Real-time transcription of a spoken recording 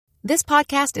This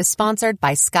podcast is sponsored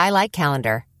by Skylight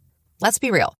Calendar. Let's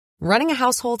be real. Running a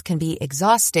household can be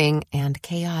exhausting and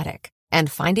chaotic.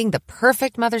 And finding the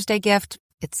perfect Mother's Day gift,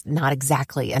 it's not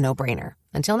exactly a no-brainer.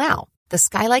 Until now. The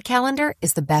Skylight Calendar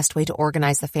is the best way to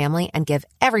organize the family and give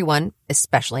everyone,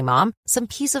 especially mom, some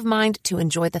peace of mind to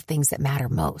enjoy the things that matter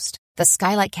most. The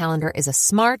Skylight Calendar is a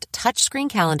smart, touchscreen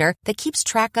calendar that keeps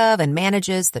track of and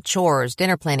manages the chores,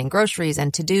 dinner planning, groceries,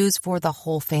 and to-dos for the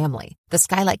whole family. The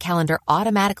Skylight Calendar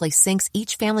automatically syncs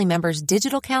each family member's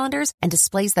digital calendars and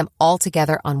displays them all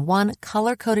together on one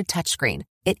color-coded touchscreen.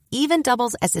 It even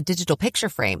doubles as a digital picture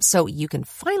frame, so you can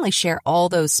finally share all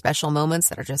those special moments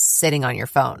that are just sitting on your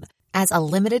phone. As a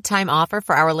limited time offer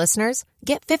for our listeners,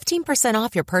 get 15%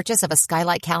 off your purchase of a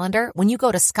Skylight Calendar when you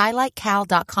go to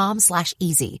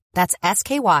skylightcal.com/easy. That's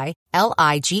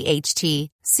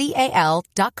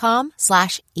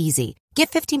SKYLIGHTCAL.com/easy. Get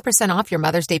 15% off your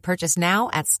Mother's Day purchase now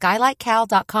at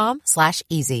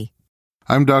skylightcal.com/easy.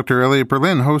 I'm Dr. Elliot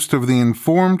Berlin, host of the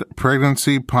Informed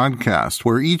Pregnancy Podcast,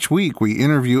 where each week we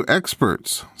interview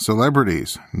experts,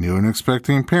 celebrities, new and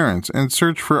expecting parents, and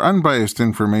search for unbiased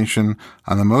information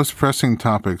on the most pressing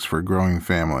topics for growing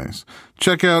families.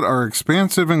 Check out our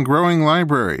expansive and growing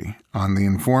library on the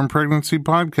Informed Pregnancy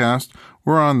Podcast.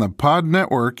 We're on the Pod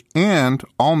Network and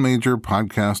all major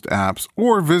podcast apps,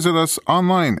 or visit us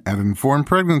online at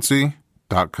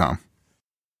informedpregnancy.com.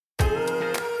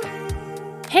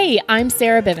 Hey, I'm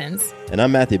Sarah Bivens. And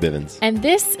I'm Matthew Bivens. And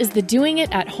this is the Doing It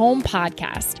at Home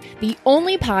podcast, the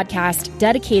only podcast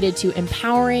dedicated to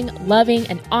empowering, loving,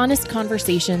 and honest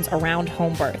conversations around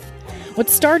home birth. What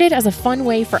started as a fun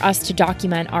way for us to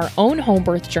document our own home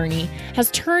birth journey has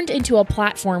turned into a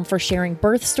platform for sharing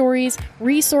birth stories,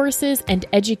 resources, and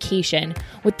education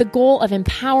with the goal of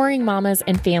empowering mamas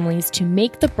and families to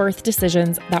make the birth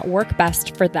decisions that work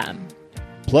best for them.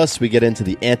 Plus, we get into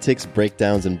the antics,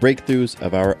 breakdowns, and breakthroughs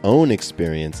of our own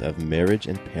experience of marriage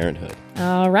and parenthood.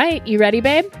 All right, you ready,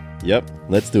 babe? Yep,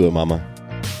 let's do it, mama.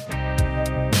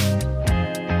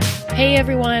 Hey,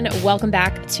 everyone. Welcome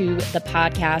back to the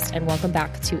podcast and welcome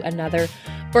back to another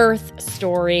birth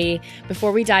story.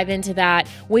 Before we dive into that,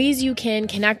 ways you can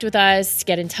connect with us,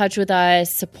 get in touch with us,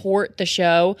 support the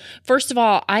show. First of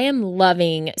all, I am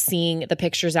loving seeing the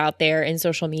pictures out there in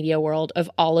social media world of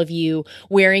all of you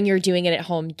wearing your Doing It at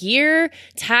Home gear,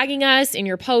 tagging us in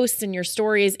your posts and your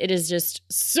stories. It is just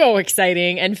so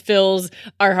exciting and fills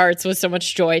our hearts with so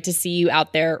much joy to see you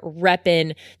out there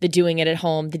repping the Doing It at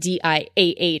Home, the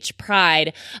DIAH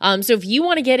pride. So if you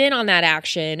want to get in on that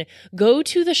action, go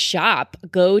to the shop,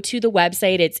 go to the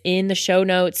website. It's in the show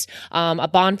notes, a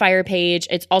bonfire page.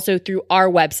 It's also through our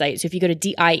website. So if you go to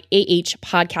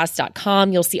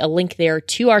diahpodcast.com, you'll see a link there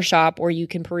to our shop where you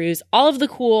can peruse all of the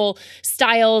cool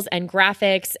styles and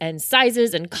graphics and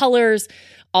sizes and colors,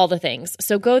 all the things.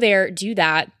 So go there, do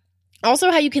that.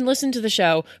 Also, how you can listen to the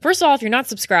show. First of all, if you're not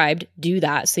subscribed, do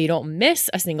that so you don't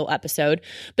miss a single episode.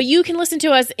 But you can listen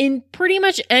to us in pretty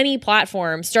much any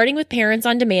platform, starting with Parents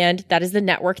on Demand. That is the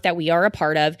network that we are a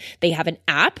part of. They have an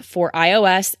app for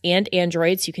iOS and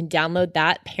Android, so you can download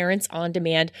that, Parents on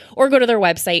Demand, or go to their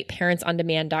website,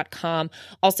 parentsondemand.com.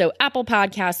 Also, Apple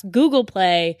Podcasts, Google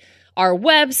Play, our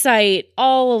website,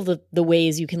 all of the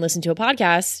ways you can listen to a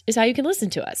podcast is how you can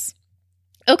listen to us.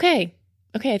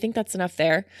 Okay, I think that's enough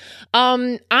there.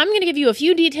 I'm going to give you a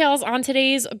few details on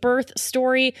today's birth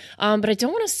story, but I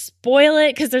don't want to spoil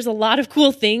it because there's a lot of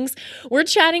cool things. We're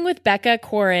chatting with Becca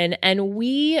Corin, and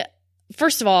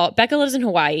first of all, Becca lives in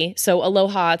Hawaii, so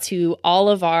aloha to all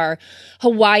of our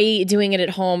Hawaii Doing It at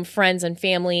Home friends and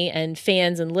family and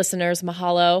fans and listeners,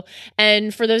 mahalo.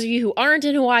 And for those of you who aren't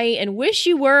in Hawaii and wish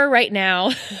you were right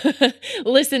now,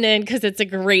 listen in because it's a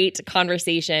great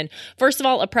conversation. First of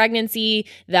all, a pregnancy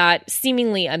that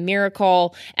seemingly a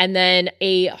miracle, and then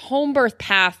a home birth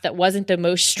path that wasn't the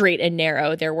most straight and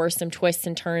narrow. There were some twists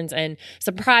and turns and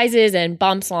surprises and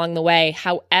bumps along the way.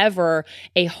 However,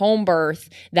 a home birth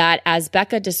that, as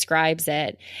Becca describes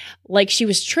it, like she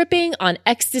was tripping on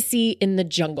ecstasy in the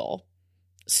jungle.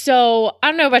 So I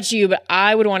don't know about you, but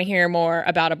I would want to hear more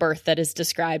about a birth that is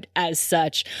described as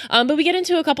such. But we get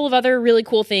into a couple of other really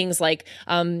cool things like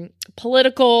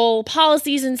political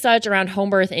policies and such around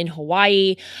home birth in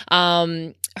Hawaii,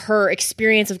 her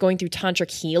experience of going through tantric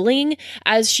healing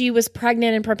as she was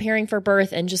pregnant and preparing for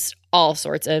birth, and just all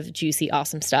sorts of juicy,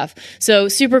 awesome stuff. So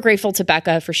super grateful to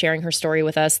Becca for sharing her story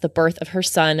with us, the birth of her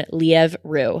son, Liev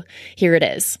Rue. Here it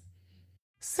is.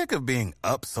 Sick of being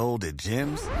upsold at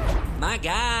gyms? My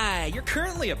guy, you're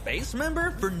currently a base member?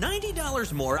 For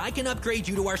 $90 more, I can upgrade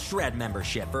you to our Shred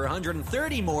membership. For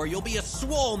 $130 more, you'll be a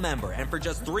Swole member. And for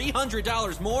just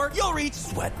 $300 more, you'll reach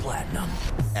Sweat Platinum.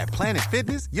 At Planet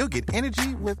Fitness, you'll get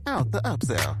energy without the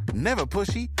upsell. Never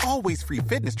pushy, always free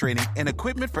fitness training and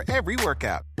equipment for every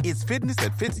workout. It's fitness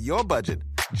that fits your budget.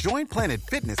 Join Planet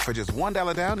Fitness for just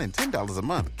 $1 down and $10 a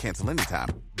month. Cancel anytime.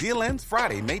 Deal ends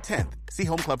Friday, May 10th. See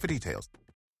Home Club for details.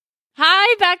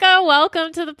 Hi, Becca.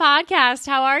 Welcome to the podcast.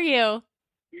 How are you?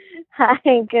 Hi,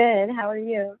 good. How are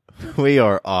you? We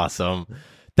are awesome.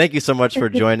 Thank you so much for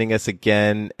joining us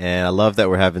again. And I love that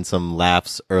we're having some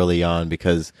laughs early on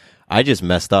because I just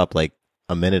messed up like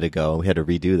a minute ago and we had to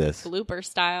redo this. Blooper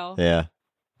style. Yeah.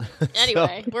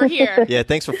 Anyway, we're here. Yeah,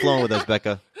 thanks for flowing with us,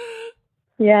 Becca.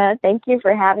 Yeah, thank you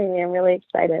for having me. I'm really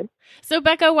excited. So,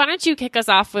 Becca, why don't you kick us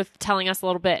off with telling us a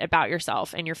little bit about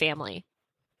yourself and your family?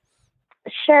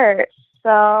 Sure.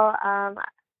 So,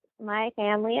 my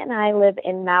family and I live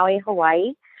in Maui,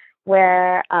 Hawaii,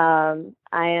 where I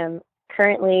am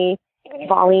currently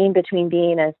volleying between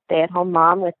being a stay-at-home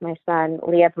mom with my son,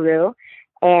 Leah Brew,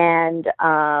 and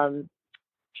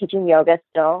teaching yoga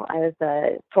still. I was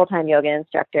a full-time yoga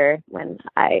instructor when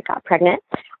I got pregnant.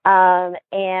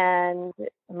 And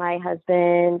my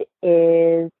husband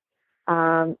is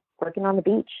working on the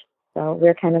beach. So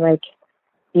we're kind of like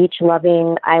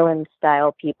beach-loving,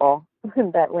 island-style people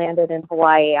that landed in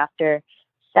Hawaii after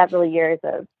several years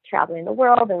of traveling the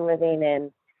world and living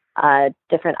in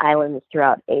different islands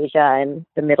throughout Asia and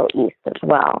the Middle East as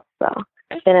well. So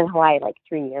I've been in Hawaii like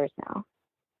 3 years now.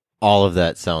 All of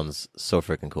that sounds so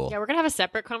freaking cool. Yeah, we're going to have a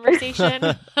separate conversation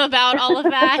about all of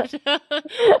that.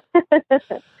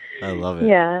 I love it.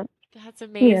 Yeah. That's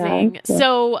amazing. Yeah.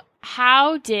 So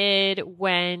how did,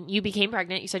 when you became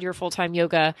pregnant, you said you were a full-time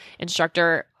yoga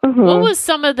instructor. Mm-hmm. What was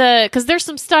some of the, because there's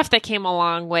some stuff that came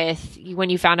along with when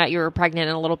you found out you were pregnant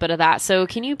and a little bit of that. So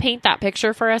can you paint that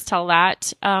picture for us? Tell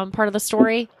that part of the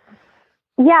story.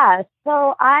 Yeah.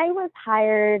 So I was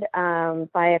hired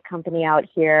by a company out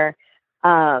here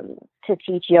to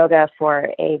teach yoga for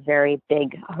a very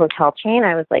big hotel chain.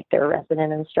 I was like their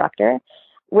resident instructor,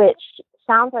 which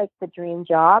sounds like the dream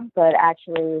job, but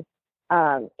actually,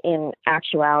 in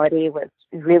actuality was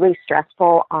really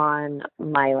stressful on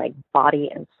my like body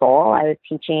and soul. I was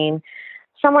teaching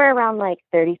somewhere around like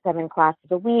 37 classes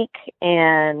a week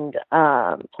and,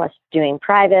 plus doing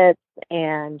privates.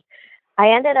 And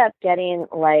I ended up getting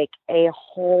like a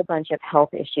whole bunch of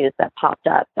health issues that popped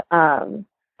up,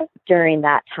 during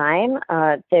that time.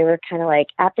 They were kind of like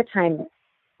at the time,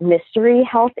 mystery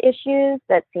health issues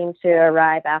that seemed to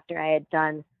arrive after I had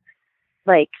done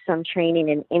like some training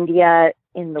in India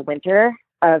in the winter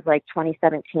of like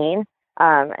 2017.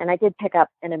 And I did pick up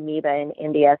an amoeba in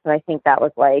India. So I think that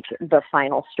was like the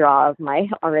final straw of my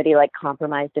already like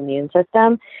compromised immune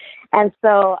system. And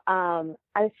so I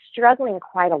was struggling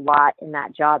quite a lot in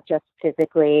that job, just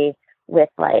physically with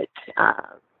like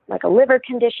a liver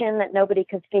condition that nobody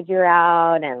could figure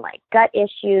out and like gut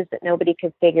issues that nobody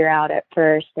could figure out at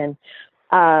first. And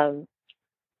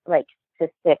like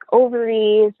cystic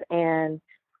ovaries. And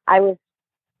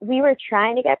we were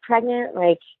trying to get pregnant,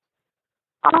 like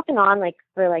off and on, like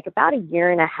for like about a year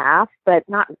and a half, but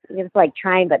not, it was like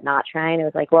trying, but not trying. It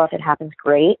was like, well, if it happens,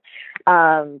 great.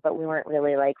 But we weren't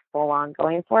really like full on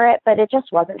going for it, but it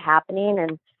just wasn't happening.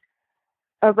 And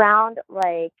around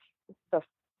like the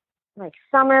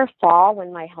summer, fall,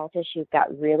 when my health issues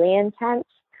got really intense,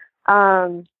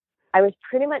 I was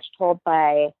pretty much told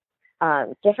by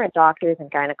different doctors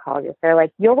and gynecologists, they're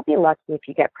like, you'll be lucky if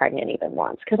you get pregnant even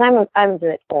once. Because I'm a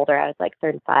bit older. I was like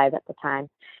 35 at the time.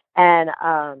 And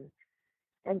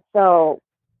so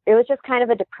it was just kind of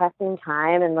a depressing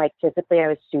time. And like physically, I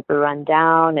was super run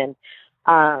down. And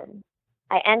I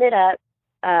ended up,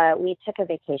 we took a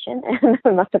vacation and I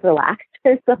must have relaxed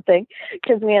or something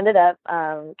because we ended up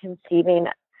conceiving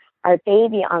our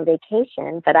baby on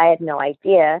vacation, but I had no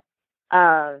idea.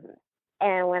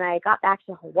 And when I got back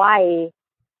to Hawaii,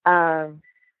 I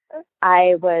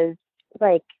was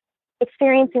like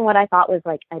experiencing what I thought was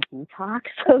like a detox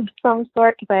of some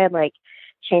sort because I had like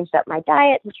changed up my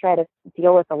diet to try to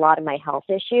deal with a lot of my health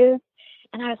issues.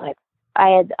 And I was like, I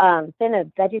had been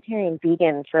a vegetarian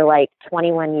vegan for like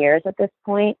 21 years at this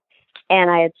point, and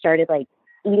I had started like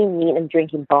eating meat and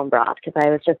drinking bone broth because I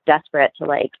was just desperate to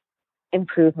like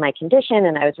improve my condition,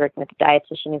 and I was working with a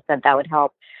dietitian who said that would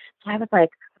help. So I was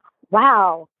like,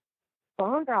 wow,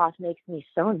 bone broth makes me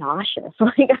so nauseous.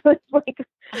 Like I was like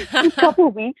a couple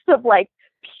weeks of like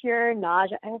pure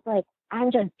nausea. I was like,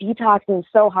 I'm just detoxing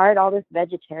so hard, all this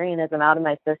vegetarianism out of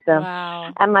my system.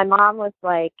 Wow. And my mom was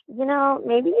like,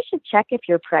 maybe you should check if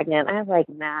you're pregnant. I was like,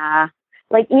 nah.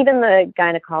 Like, even the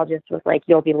gynecologist was like,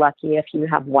 you'll be lucky if you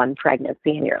have one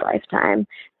pregnancy in your lifetime.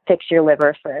 Fix your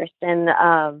liver first. And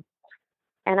I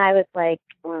was like,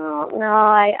 well, no,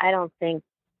 I don't think,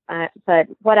 but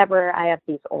whatever. I have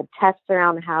these old tests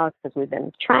around the house because we've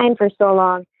been trying for so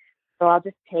long. So I'll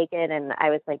just take it. And I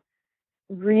was like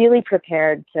really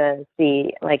prepared to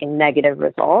see like a negative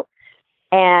result.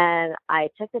 And I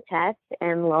took the test,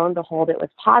 and lo and behold, it was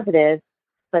positive.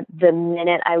 But the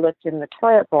minute I looked in the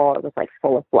toilet bowl, it was like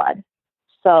full of blood.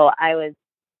 So I was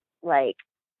like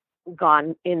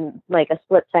gone in like a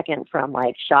split second from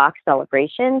like shock,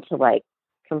 celebration to like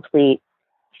complete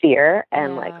fear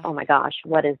and like, oh my gosh,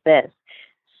 what is this?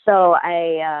 So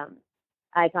I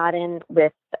got in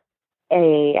with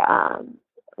a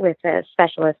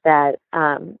specialist at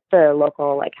the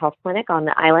local like health clinic on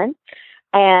the island,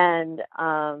 and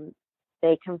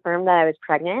they confirmed that I was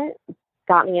pregnant.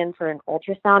 Got me in for an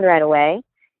ultrasound right away,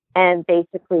 and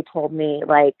basically told me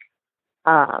like,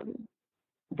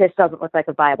 this doesn't look like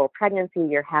a viable pregnancy.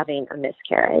 You're having a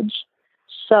miscarriage.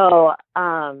 So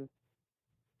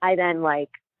I then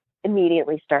like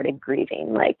immediately started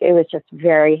grieving. Like, it was just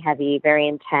very heavy, very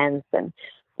intense, and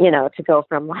to go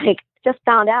from like just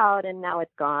found out and now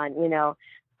it's gone.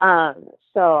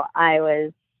 So I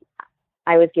was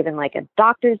given like a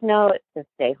doctor's note to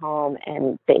stay home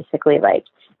and basically like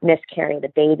miscarry the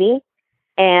baby.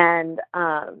 And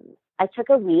I took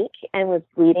a week and was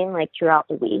bleeding like throughout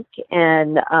the week.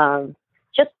 And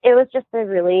it was just a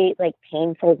really like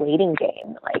painful waiting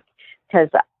game, like, because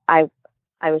I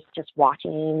was just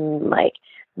watching like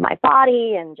my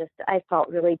body, and just I felt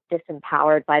really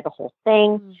disempowered by the whole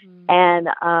thing.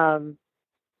 Mm-hmm.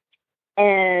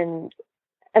 And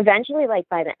eventually, like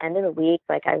by the end of the week,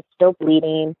 like I was still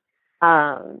bleeding,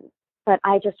 but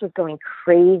I just was going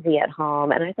crazy at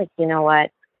home. And I was like, you know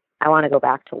what? I want to go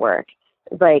back to work.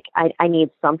 Like, I need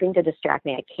something to distract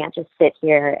me. I can't just sit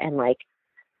here and like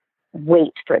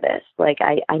wait for this. Like,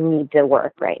 I need to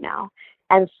work right now.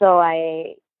 And so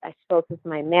I spoke with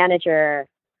my manager,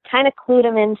 kind of clued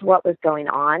him into what was going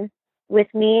on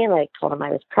with me, like told him I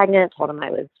was pregnant, told him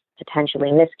I was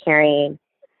potentially miscarrying,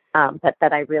 but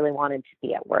that I really wanted to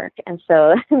be at work. And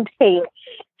so they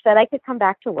said I could come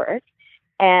back to work.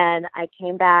 And I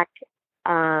came back,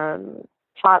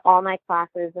 taught all my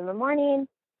classes in the morning,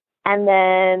 and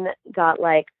then got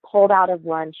like pulled out of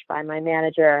lunch by my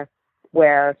manager,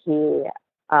 where he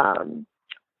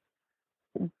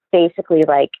basically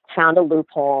like found a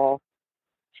loophole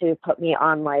to put me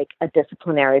on like a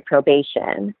disciplinary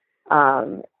probation.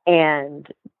 And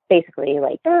basically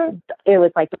like it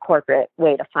was like the corporate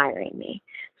way to firing me.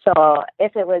 So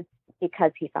if it was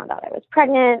because he found out I was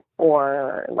pregnant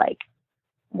or like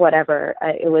whatever,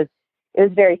 it was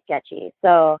very sketchy.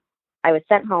 So I was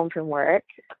sent home from work,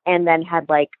 and then had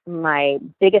like my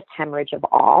biggest hemorrhage of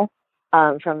all,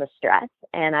 from the stress.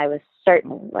 And I was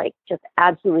certain, like just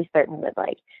absolutely certain that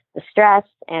like the stress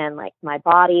and like my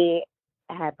body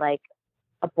had like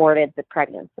aborted the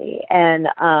pregnancy. And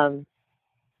I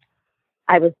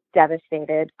was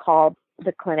devastated, called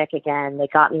the clinic again. They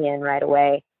got me in right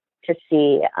away to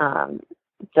see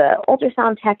the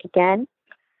ultrasound tech again.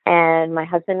 And my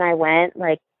husband and I went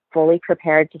like fully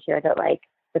prepared to hear that like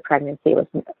the pregnancy was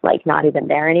like not even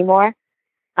there anymore.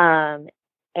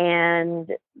 And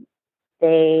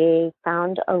they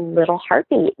found a little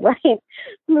heartbeat, like a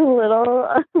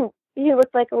little, he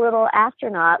looked like a little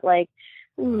astronaut, like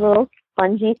a little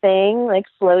spongy thing, like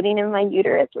floating in my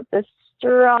uterus with this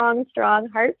strong, strong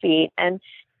heartbeat. And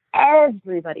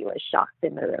everybody was shocked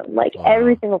in the room. Like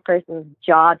every single person's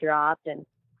jaw dropped, and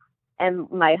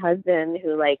my husband,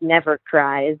 who like never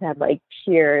cries, had like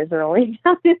tears rolling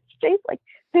down his face, like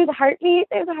there's a heartbeat.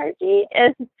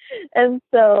 And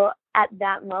so at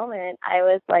that moment, I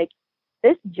was like,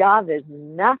 this job is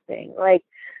nothing. Like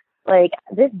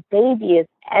this baby is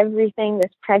everything.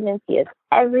 This pregnancy is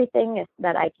everything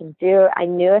that I can do. I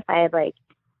knew if I had like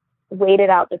waited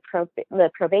out the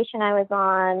probation I was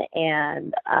on,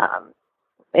 and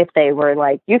if they were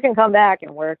like, you can come back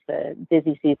and work the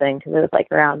busy season, because it was like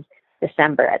around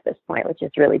December at this point, which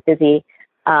is really busy,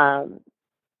 I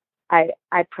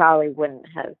probably wouldn't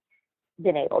have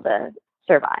been able to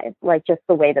survive, like just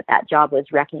the way that job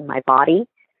was wrecking my body.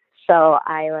 So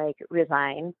I like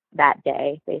resigned that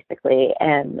day basically,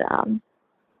 and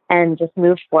just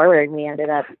moved forward. We ended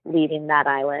up leaving that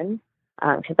island,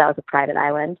 because that was a private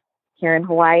island here in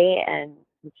Hawaii, and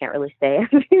you can't really stay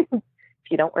if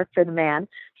you don't work for the man.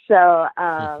 So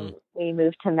we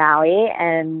moved to Maui,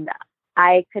 and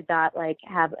I could not like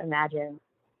have imagined.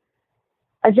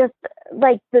 Just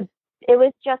like it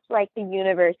was just like the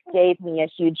universe gave me a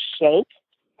huge shake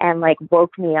and like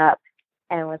woke me up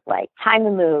and was like, time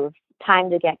to move, time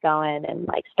to get going and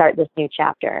like start this new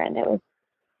chapter. And it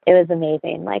was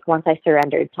amazing. Like once I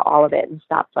surrendered to all of it and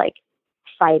stopped like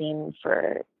fighting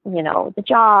for, you know, the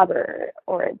job or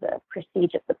the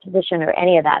prestige of the position or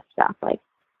any of that stuff, like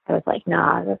I was like,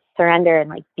 nah, let's surrender and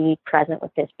like be present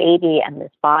with this baby and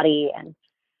this body and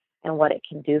what it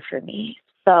can do for me.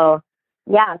 So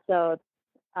yeah, so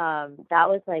that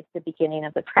was like the beginning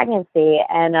of the pregnancy.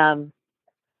 And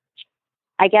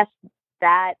I guess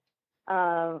that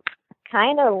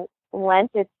kind of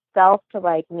lent itself to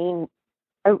like me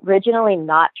originally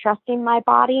not trusting my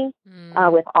body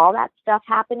with all that stuff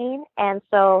happening. And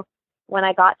so when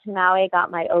I got to Maui,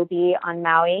 got my OB on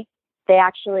Maui, they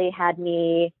actually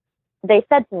they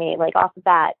said to me, like off the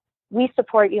bat, we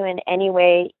support you in any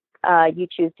way you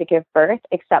choose to give birth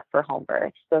except for home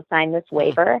birth. So sign this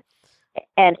waiver.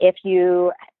 And if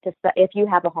you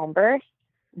have a home birth,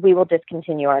 we will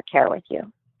discontinue our care with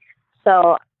you.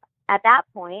 So at that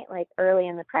point, like early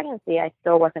in the pregnancy, I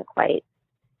still wasn't quite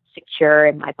secure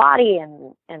in my body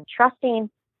and trusting.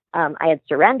 I had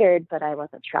surrendered, but I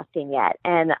wasn't trusting yet.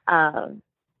 And I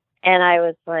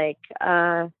was like,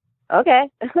 okay,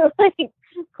 like,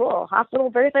 cool, hospital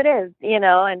birth it is, you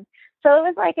know? And so it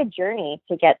was like a journey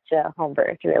to get to home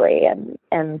birth really. And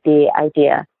the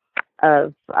idea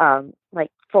of,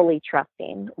 like fully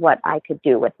trusting what I could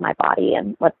do with my body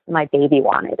and what my baby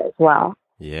wanted as well.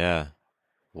 Yeah.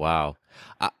 Wow.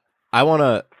 I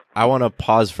want to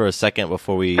pause for a second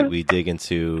before we dig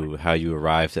into how you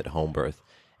arrived at home birth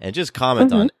and just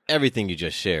comment on everything you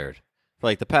just shared. For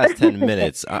like the past 10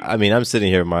 minutes, I mean, I'm sitting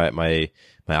here, my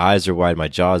eyes are wide, my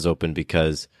jaw's open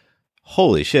because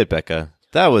holy shit, Becca,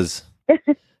 that was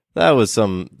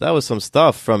some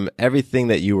stuff from everything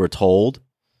that you were told,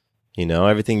 you know,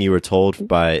 everything you were told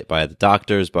by the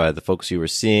doctors, by the folks you were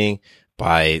seeing,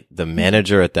 by the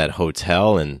manager at that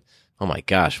hotel. And oh my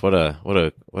gosh, what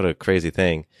a crazy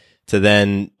thing to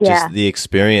then just the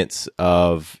experience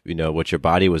of, you know, what your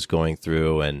body was going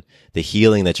through and the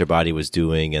healing that your body was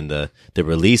doing and the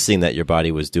releasing that your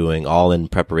body was doing, all in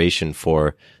preparation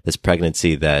for this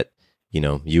pregnancy that, you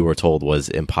know, you were told was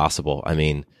impossible. I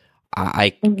mean,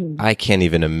 I can't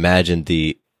even imagine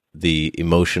the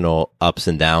emotional ups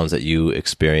and downs that you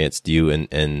experienced, you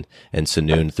and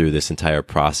Sanoon through this entire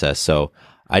process. So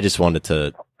I just wanted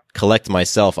to collect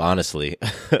myself honestly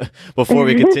before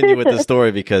we continue with the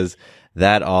story, because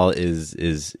that all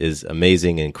is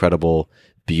amazing, incredible,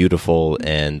 beautiful,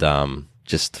 and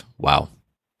just wow.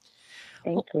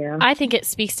 Thank you. I think it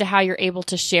speaks to how you're able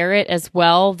to share it as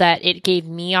well, that it gave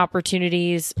me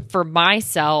opportunities for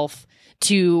myself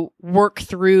to work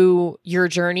through your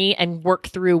journey and work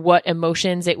through what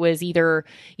emotions it was either,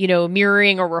 you know,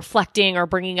 mirroring or reflecting or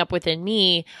bringing up within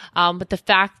me. But the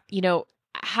fact, you know,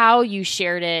 how you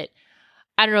shared it,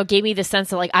 I don't know, gave me the sense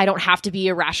that like, I don't have to be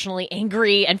irrationally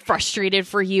angry and frustrated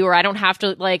for you, or I don't have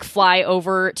to like fly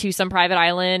over to some private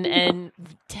island and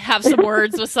have some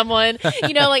words with someone,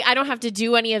 you know, like I don't have to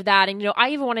do any of that. And, you know, I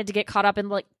even wanted to get caught up in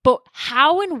like, but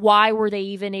how and why were they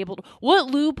even able to, what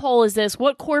loophole is this?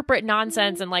 What corporate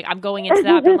nonsense? And like, I'm going into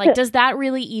that, but like, does that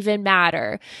really even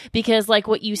matter? Because like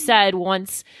what you said,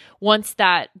 once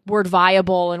that word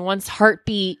viable and once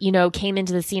heartbeat, you know, came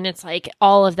into the scene, it's like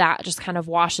all of that just kind of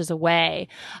washes away.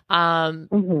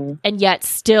 And yet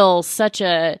still such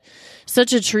a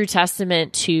true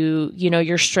testament to, you know,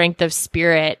 your strength of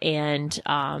spirit and,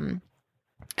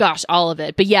 gosh, all of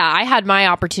it. But yeah, I had my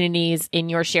opportunities in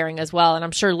your sharing as well. And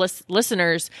I'm sure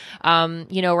listeners,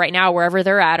 you know, right now, wherever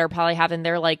they're at, are probably having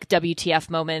their like WTF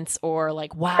moments or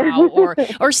like, wow,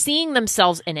 or seeing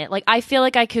themselves in it. Like, I feel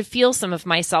like I could feel some of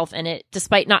myself in it,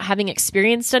 despite not having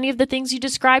experienced any of the things you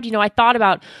described. You know, I thought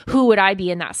about who would I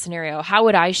be in that scenario? How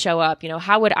would I show up? You know,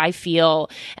 how would I feel?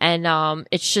 And,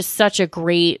 it's just such a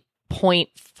great point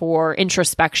for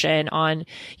introspection on,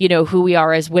 you know, who we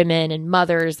are as women and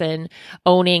mothers and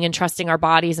owning and trusting our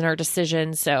bodies and our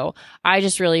decisions. So I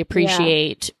just really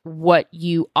appreciate what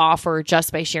you offer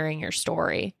just by sharing your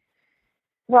story.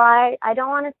 Well, I don't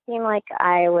want to seem like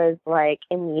I was like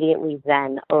immediately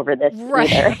zen over this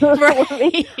either.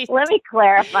 Let me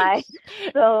clarify.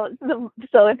 So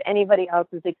if anybody else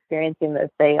is experiencing this,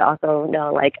 they also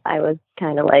know like I was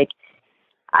kind of like,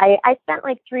 I spent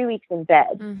like 3 weeks in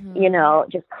bed, you know,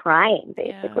 just crying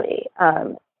basically.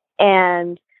 Yeah.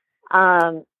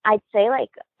 I'd say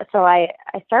like, so I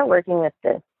started working with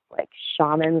this like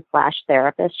shaman /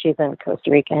 therapist. She's in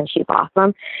Costa Rica and she's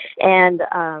awesome. And,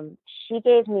 she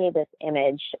gave me this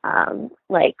image,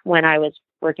 like when I was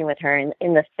working with her in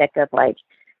the thick of like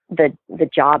the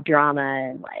job drama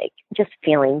and like just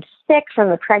feeling sick from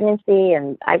the pregnancy.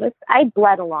 And I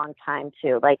bled a long time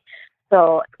too. Like,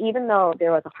 so even though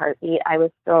there was a heartbeat, I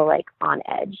was still like on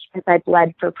edge because I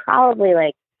bled for probably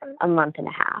like a month and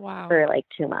a half for like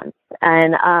 2 months.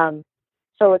 And,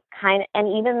 so it's kind of,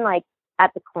 and even like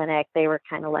at the clinic, they were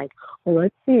kind of like, well,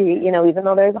 let's see, you know, even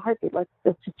though there's a heartbeat, let's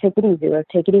just take it easy. Let's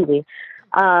take it easy.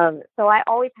 So I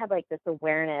always had like this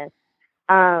awareness.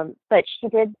 But she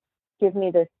did give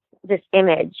me this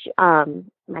image,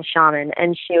 my shaman,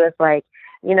 and she was like,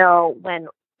 you know, when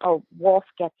a wolf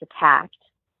gets attacked,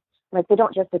 like they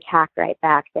don't just attack right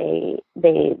back. They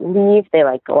leave, they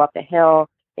like go up a hill,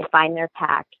 they find their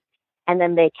pack, and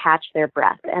then they catch their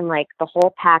breath, and like the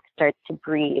whole pack starts to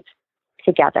breathe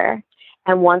together.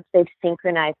 And once they've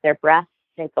synchronized their breath,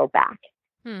 they go back.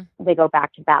 They go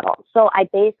back to battle. So I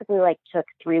basically like took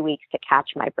 3 weeks to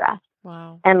catch my breath.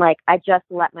 Wow. And like I just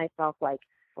let myself like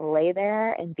lay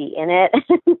there and be in it,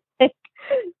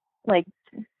 like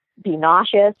be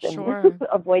nauseous and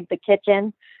avoid the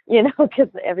kitchen, you know, because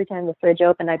every time the fridge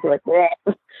opened, I'd be like, bleh.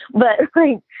 But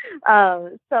like,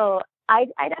 so I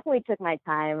definitely took my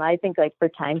time. I think like for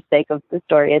time's sake of the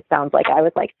story, it sounds like I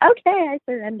was like, okay, I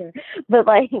surrender. But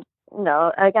like,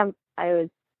 no, like I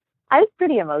was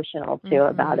pretty emotional too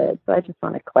about it. So I just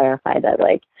want to clarify that,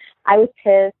 like, I was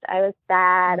pissed, I was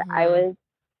sad,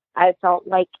 I felt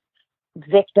like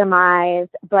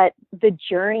victimized, but the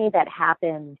journey that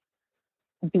happened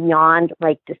beyond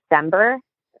like December,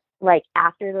 like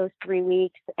after those 3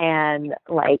 weeks and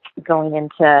like going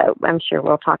into, I'm sure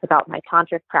we'll talk about my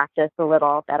tantric practice a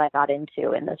little that I got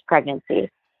into in this pregnancy,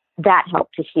 that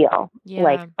helped to heal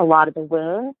like a lot of the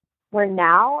wounds, where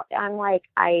now I'm like,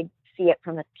 I see it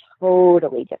from a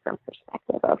totally different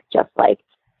perspective of just like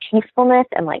peacefulness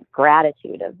and like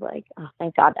gratitude of like, oh,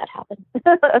 thank God that happened.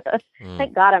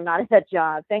 Thank God I'm not at that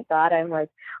job. Thank God I'm like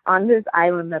on this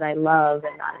island that I love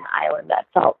and not an island that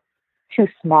felt too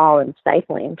small and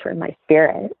stifling for my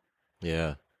spirit.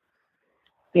 Yeah.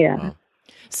 Wow.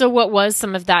 So what was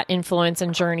some of that influence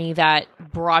and journey that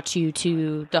brought you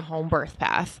to the home birth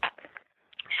path?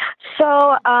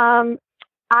 So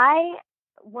I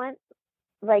went,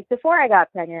 like before I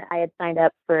got pregnant, I had signed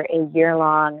up for a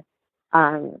year-long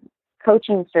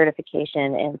coaching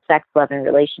certification in sex, love, and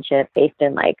relationship based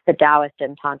in like the Taoist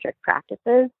and tantric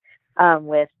practices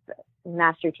with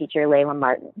master teacher Layla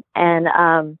Martin.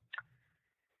 And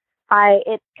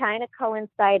it kind of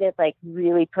coincided like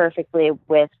really perfectly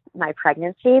with my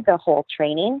pregnancy, the whole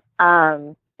training,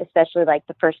 especially like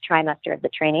the first trimester of the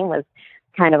training was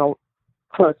kind of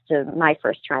close to my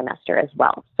first trimester as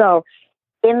well. So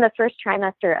in the first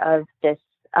trimester of this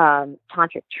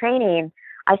tantric training,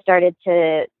 I started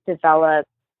to develop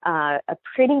a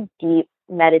pretty deep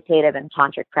meditative and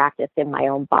tantric practice in my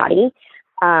own body.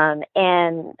 And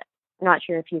not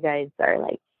sure if you guys are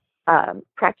like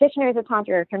practitioners of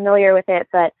tantra or familiar with it,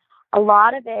 but a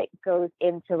lot of it goes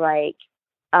into like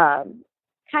kind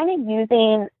of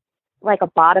using like a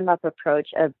bottom-up approach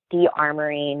of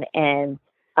de-armoring and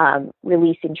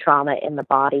releasing trauma in the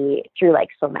body through like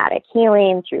somatic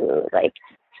healing, through like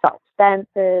felt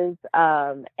senses,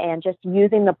 and just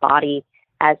using the body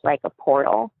as like a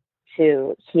portal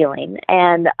to healing.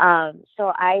 And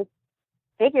so I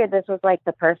figured this was like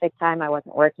the perfect time. I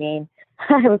wasn't working.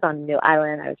 I was on a new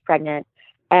island. I was pregnant.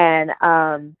 And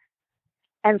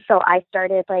so I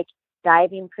started like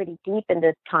diving pretty deep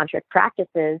into tantric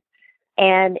practices.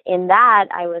 And in that,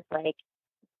 I was like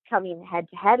coming head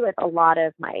to head with a lot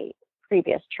of my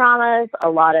previous traumas, a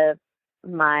lot of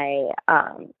my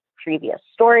previous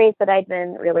stories that I'd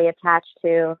been really attached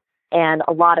to, and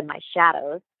a lot of my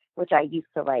shadows, which I used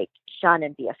to like shun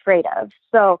and be afraid of.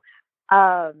 So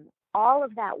all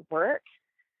of that work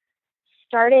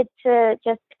started to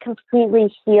just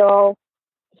completely heal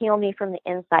me from the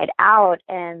inside out.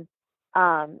 And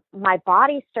my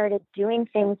body started doing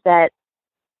things that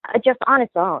just on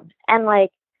its own. And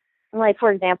like,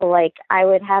 for example, like I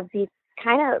would have these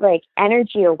kind of like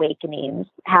energy awakenings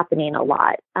happening a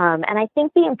lot. And I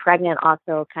think being pregnant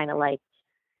also kind of like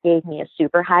gave me a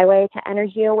super highway to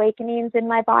energy awakenings in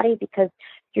my body, because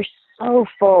you're so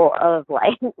full of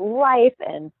like life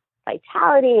and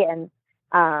vitality. And,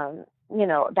 you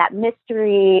know, that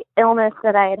mystery illness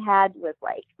that I had was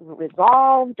like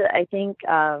resolved, I think,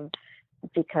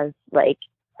 because like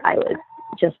I was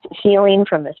just healing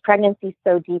from this pregnancy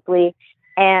so deeply.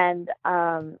 And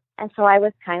so I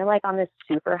was kind of like on this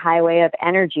super highway of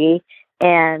energy,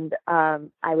 and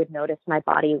I would notice my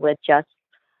body would just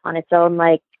on its own,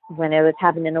 like when it was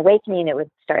having an awakening, it would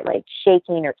start like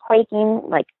shaking or quaking,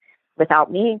 like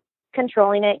without me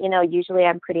controlling it. Usually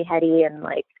I'm pretty heady and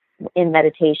like in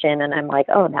meditation, and I'm like,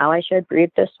 oh, now I should breathe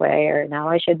this way, or now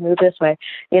I should move this way,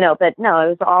 but no, it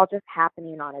was all just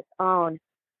happening on its own.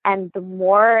 And the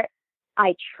more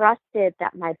I trusted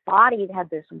that my body had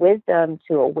this wisdom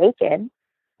to awaken,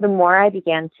 the more I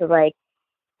began to like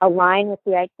align with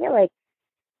the idea, like,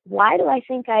 why do I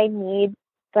think I need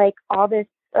like all this?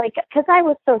 Like, because I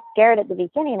was so scared at the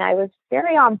beginning, I was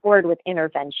very on board with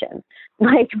intervention,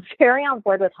 like very on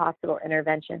board with hospital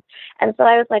intervention. And so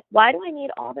I was like, why do I need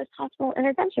all this hospital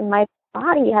intervention? My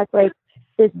body has like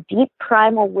this deep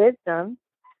primal wisdom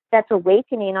that's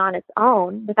awakening on its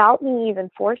own without me even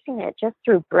forcing it, just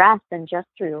through breath and just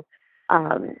through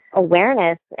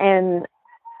awareness. And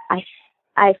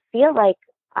I feel like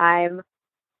I'm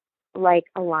like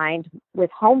aligned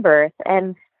with home birth.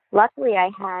 And luckily I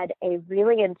had a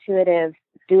really intuitive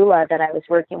doula that I was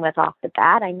working with off the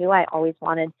bat. I knew I always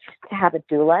wanted to have a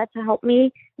doula to help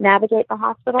me navigate the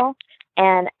hospital.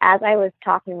 And as I was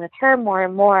talking with her more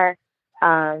and more,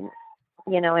 in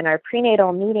our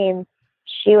prenatal meetings,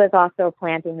 she was also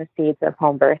planting the seeds of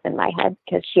home birth in my head,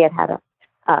 because she had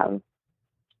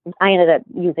I ended up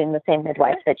using the same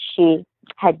midwife that she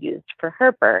had used for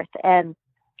her birth. And,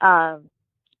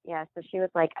 so she was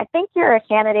like, I think you're a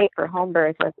candidate for home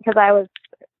birth, because I was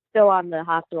still on the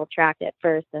hospital track at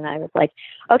first. And I was like,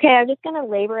 okay, I'm just going to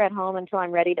labor at home until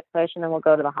I'm ready to push, and then we'll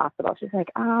go to the hospital. She's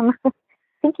like, I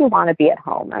think you want to be at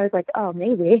home. I was like, oh,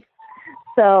 maybe.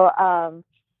 So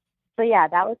yeah,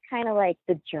 that was kind of like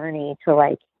the journey to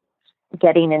like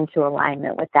getting into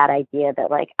alignment with that idea that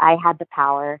like I had the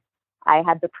power, I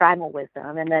had the primal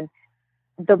wisdom. And then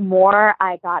the more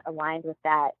I got aligned with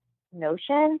that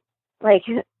notion, like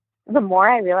the more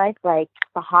I realized like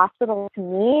the hospital to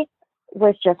me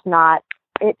was just not,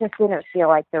 it just didn't feel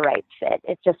like the right fit.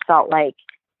 It just felt like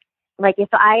if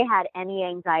I had any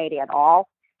anxiety at all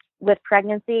with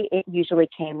pregnancy, it usually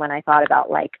came when I thought about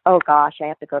like, oh gosh, I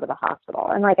have to go to the hospital.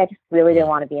 And like, I just really didn't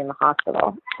want to be in the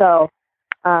hospital. So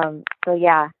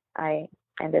yeah, I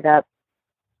ended up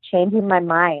changing my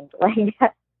mind. Like,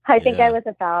 I think I was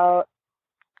about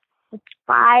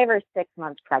 5 or 6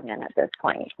 months pregnant at this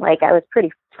point. Like, I was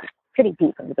pretty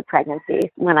deep into the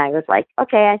pregnancy when I was like,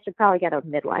 okay, I should probably get a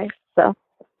midwife. So,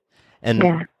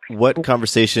 and what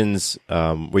conversations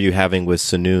were you having with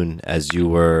Sunun as you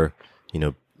were,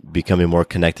 becoming more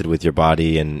connected with your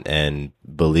body and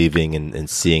believing and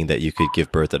seeing that you could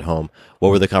give birth at home? What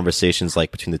were the conversations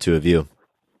like between the two of you?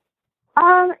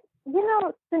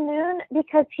 Sunun,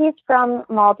 because he's from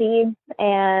Maldives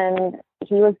and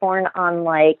he was born on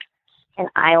like an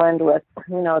island with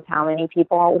who knows how many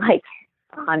people, like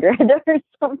 100 or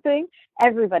something.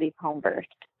 Everybody's home birthed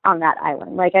on that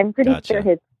island. Like, I'm pretty sure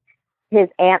his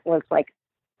aunt was like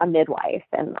a midwife,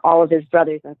 and all of his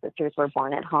brothers and sisters were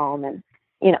born at home. And,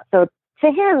 so to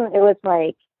him, it was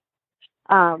like,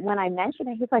 when I mentioned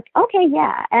it, he's like, okay,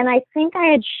 yeah. And I think I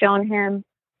had shown him,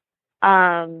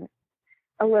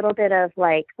 a little bit of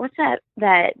like, what's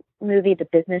that movie, The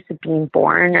Business of Being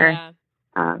Born? Or,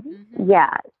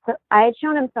 So I had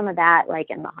shown him some of that,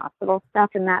 like in the hospital stuff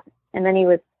and that. And then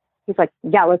he's like,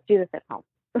 yeah, let's do this at home.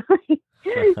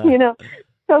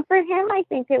 So for him, I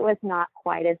think it was not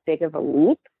quite as big of a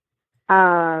leap.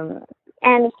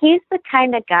 And he's the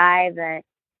kind of guy that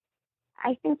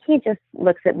I think he just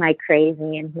looks at my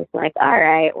crazy and he's like, all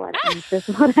right, this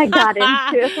is what I got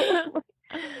into.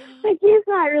 Like, he's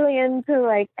not really into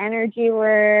like energy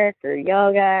work or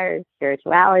yoga or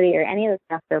spirituality or any of the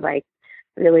stuff that like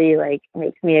really like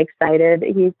makes me excited.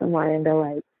 He's more into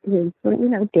like his,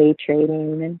 day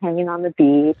trading and hanging on the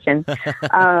beach. And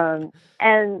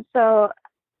so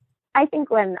I think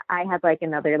when I had like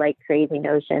another like crazy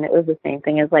notion, it was the same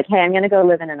thing as like, hey, I'm going to go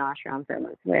live in an ashram for a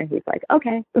month. Where he's like,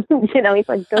 okay, he's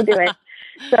like, go do it.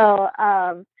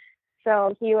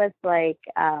 So he was like,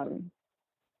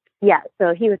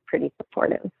 so he was pretty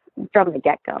supportive from the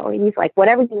get-go. He's like,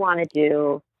 whatever you want to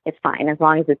do, it's fine as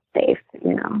long as it's safe.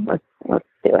 Let's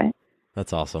do it.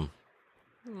 That's awesome.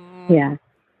 Yeah.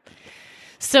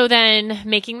 So then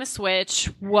making the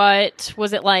switch, what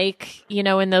was it like,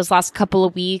 in those last couple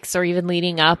of weeks or even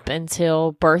leading up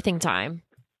until birthing time?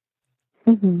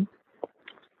 Mm-hmm.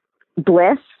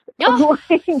 Bliss. Oh,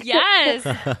 yes.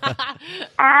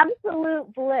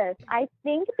 Absolute bliss. I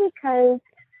think because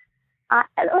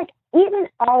even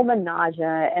all the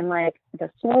nausea and like the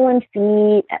swollen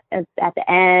feet at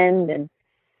the end, and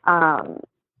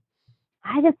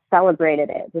I just celebrated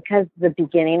it, because the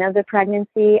beginning of the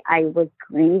pregnancy, I was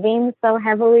grieving so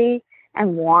heavily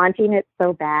and wanting it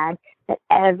so bad that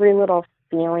every little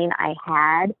feeling I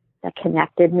had that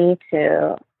connected me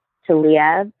to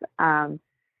Liev,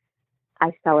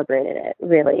 I celebrated it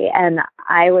really. And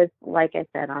I was, like I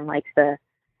said, on like the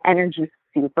energy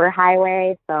super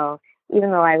highway. So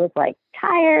even though I was like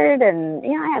tired and,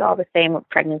 I had all the same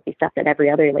pregnancy stuff that every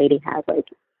other lady has, like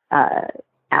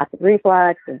acid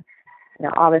reflux and,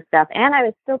 all this stuff. And I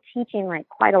was still teaching like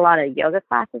quite a lot of yoga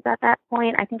classes at that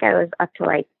point. I think I was up to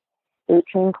like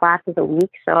 18 classes a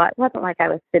week. So it wasn't like I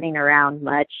was sitting around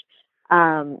much.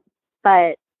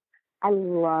 But I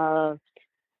loved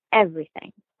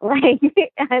everything. Like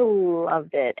I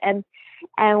loved it. And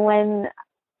when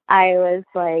I was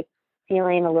like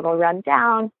feeling a little run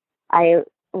down, I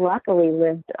luckily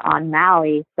lived on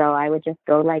Maui. So I would just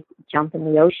go like jump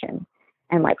in the ocean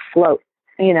and like float,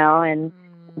 and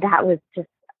that was just,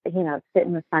 sit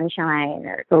in the sunshine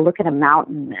or go look at a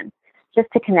mountain, and just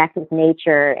to connect with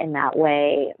nature in that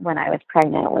way when I was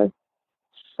pregnant was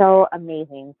so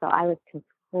amazing. So I was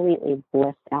completely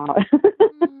blissed out.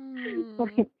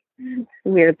 Like,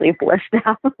 weirdly blissed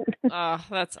out. Oh,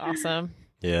 that's awesome.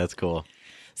 Yeah, that's cool.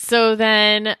 So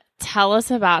then tell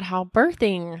us about how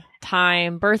birthing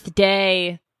time,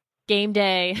 birthday, game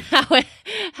day,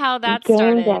 how that Game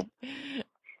started. day.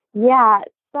 Yeah.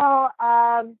 So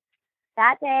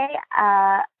that day,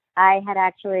 I had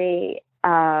actually,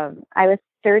 I was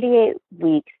 38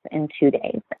 weeks in 2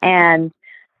 days, and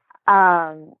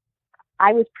I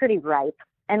was pretty ripe.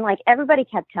 And like everybody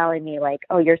kept telling me like,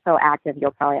 oh, you're so active,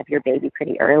 you'll probably have your baby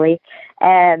pretty early.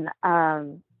 And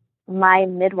my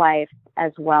midwife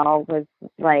as well was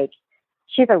like,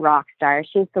 she's a rock star.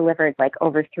 She's delivered like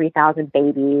over 3,000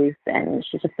 babies, and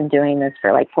she's just been doing this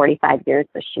for like 45 years.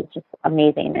 So she's just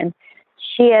amazing. And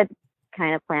she had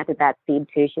kind of planted that seed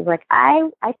too. She's like, I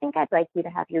think I'd like you to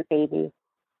have your baby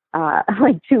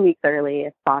like 2 weeks early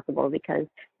if possible, because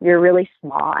you're really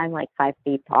small. I'm like 5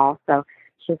 feet tall. So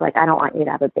she's like, I don't want you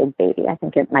to have a big baby. I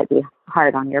think it might be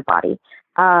hard on your body.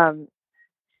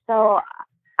 So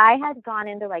I had gone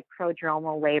into like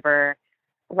prodromal labor,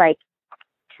 like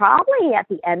probably at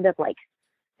the end of like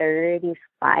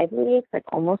 35 weeks, like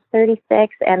almost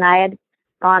 36. And I had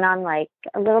gone on like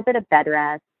a little bit of bed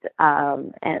rest,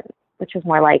 and which was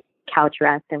more like couch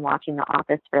rest and watching The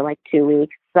Office for like 2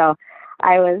 weeks. So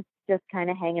I was just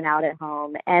kind of hanging out at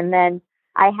home. And then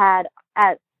I had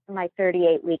at my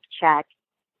 38-week check,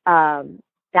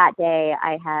 that day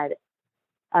I had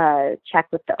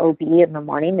checked with the OB in the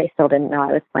morning. They still didn't know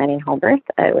I was planning home birth.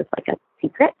 It was like a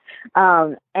secret.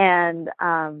 And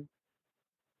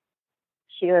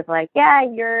she was like, yeah,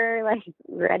 you're like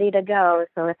ready to go.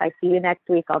 So if I see you next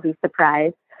week, I'll be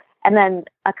surprised. And then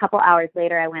a couple hours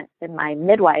later, I went to my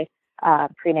midwife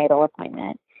prenatal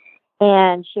appointment.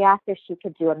 And she asked if she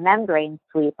could do a membrane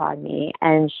sweep on me.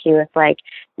 And she was like,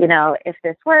 if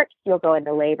this works, you'll go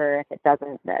into labor. If it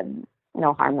doesn't, then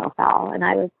no harm, no foul. And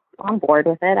I was on board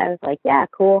with it. I was like, yeah,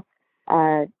 cool.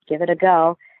 Give it a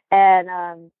go.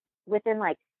 And within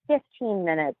like 15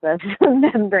 minutes of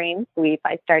membrane sweep,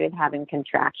 I started having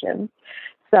contractions.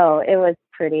 So it was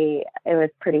pretty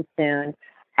soon.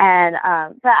 And,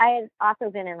 but I had also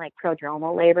been in like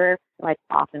prodromal labor, like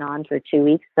off and on for 2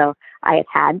 weeks. So I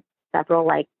had several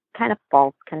like kind of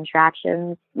false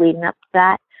contractions leading up to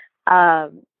that.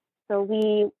 So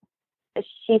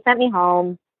she sent me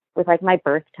home with like my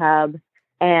birth tub,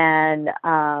 and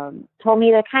told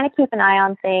me to kind of keep an eye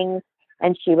on things,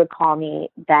 and she would call me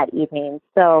that evening.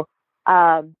 So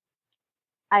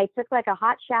I took like a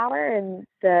hot shower, and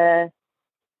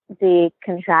the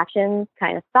contractions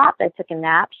kind of stopped. I took a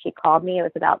nap. She called me. It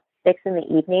was about 6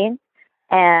 p.m.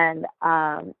 And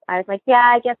I was like,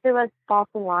 yeah, I guess it was false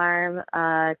alarm,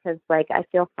 because like I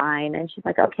feel fine. And she's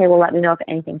like, okay, well, let me know if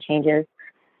anything changes.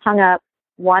 Hung up.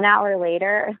 1 hour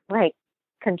later, like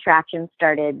contractions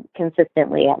started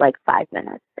consistently at like 5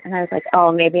 minutes. And I was like,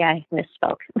 oh, maybe I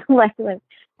misspoke. Like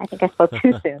I think I spoke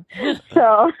too soon.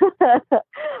 So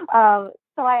so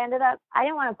I ended up, I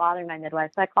didn't want to bother my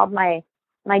midwife. So I called my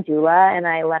doula, and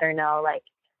I let her know like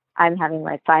I'm having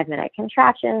like 5-minute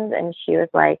contractions. And she was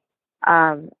like,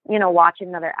 watch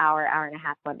another hour and a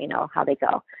half, let me know how they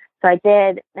go. So I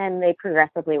did, and they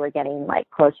progressively were getting like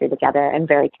closer together and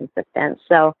very consistent.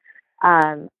 So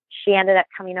she ended up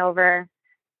coming over.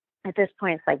 At this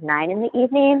point, it's like 9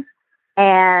 p.m.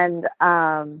 And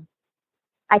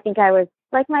I think I was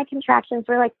like, my contractions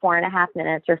were like 4.5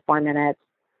 minutes or 4 minutes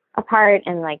apart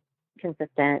and like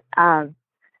consistent.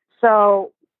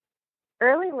 So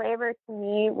early labor to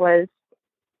me was,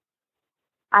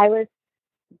 I was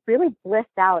really blissed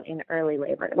out in early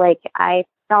labor. Like I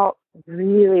felt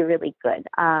really, really good.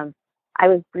 I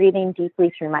was breathing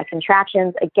deeply through my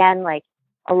contractions. Again, like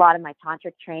a lot of my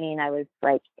tantric training, I was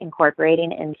like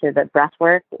incorporating into the breath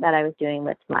work that I was doing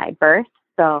with my birth.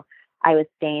 So I was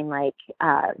staying like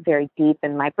very deep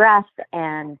in my breath.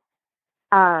 And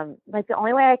like the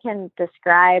only way I can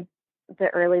describe the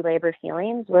early labor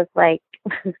feelings was like,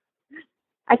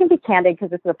 I can be candid because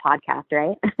this is a podcast,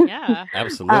 right? Yeah.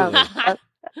 Absolutely.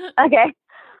 Okay.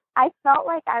 I felt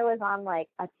like I was on like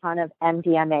a ton of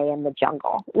MDMA in the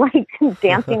jungle, like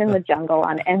dancing in the jungle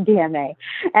on MDMA.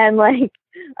 And like,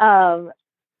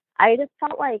 I just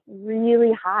felt like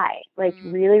really high, like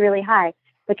really, really high.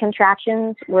 The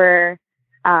contractions were,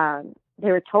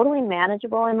 they were totally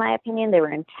manageable in my opinion. They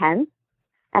were intense,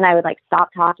 and I would like stop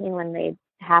talking when they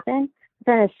happened.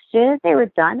 Then as soon as they were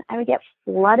done, I would get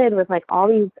flooded with like all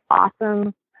these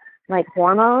awesome like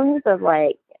hormones of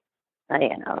like,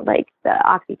 you know, like the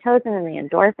oxytocin and the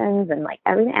endorphins and like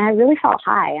everything. And I really felt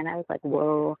high, and I was like,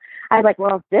 whoa. I was like,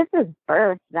 well, if this is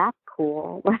birth, that's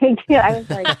cool. Like, I was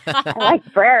like, I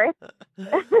like birth.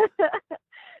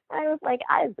 I was like,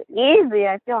 it's easy.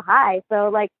 I feel high. So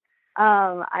like,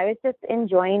 I was just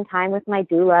enjoying time with my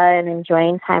doula and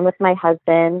enjoying time with my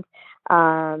husband.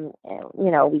 And,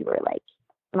 you know, we were like,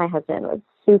 my husband was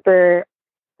super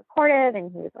supportive,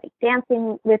 and he was like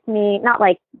dancing with me, not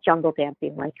like jungle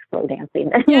dancing, like slow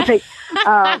dancing.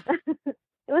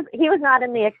 Like, he was not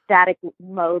in the ecstatic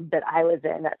mode that I was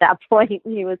in at that point.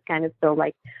 He was kind of still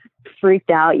like freaked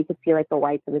out. You could see like the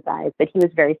whites of his eyes, but he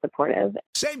was very supportive.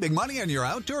 Save big money on your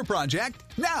outdoor project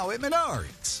now at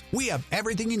Menards. We have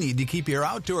everything you need to keep your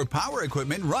outdoor power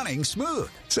equipment running smooth,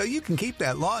 so you can keep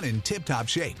that lawn in tip-top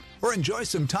shape or enjoy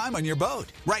some time on your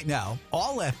boat. Right now,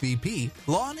 all FVP,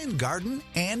 lawn and garden,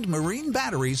 and marine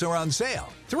batteries are on sale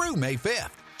through May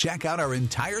 5th. Check out our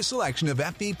entire selection of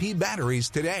FVP batteries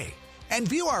today and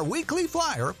view our weekly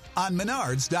flyer on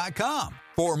Menards.com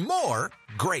for more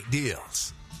great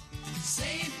deals.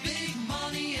 Save big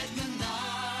money at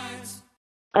Menards.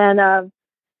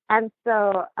 And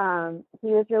so he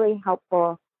was really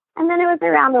helpful. And then it was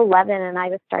around 11, and I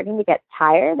was starting to get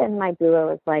tired, and my doula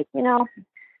was like, you know,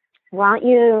 why don't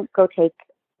you go take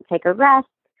a rest?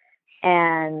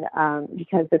 And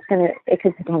because it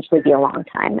could potentially be a long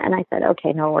time. And I said,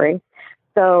 okay, no worries.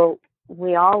 So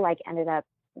we all like ended up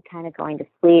kind of going to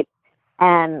sleep.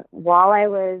 And while I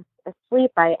was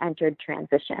asleep, I entered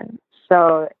transition.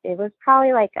 So it was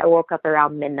probably like I woke up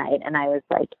around midnight, and I was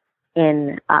like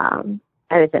in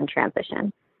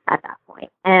transition at that point.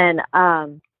 And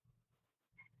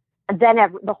then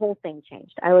the whole thing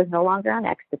changed. I was no longer on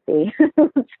ecstasy.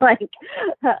 It's like,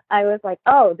 I was like,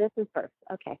 oh, this is birth.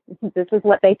 Okay. This is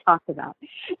what they talked about.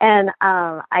 And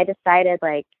I decided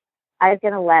like I was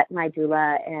going to let my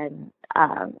doula and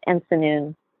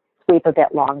Sanoon sleep a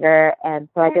bit longer. And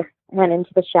so I just went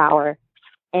into the shower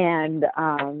and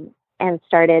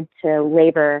started to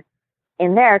labor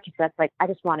in there, because that's like, I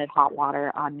just wanted hot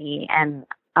water on me. And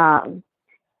I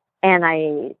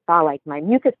saw like my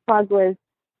mucus plug was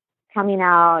coming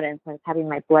out, and so I was having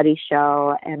my bloody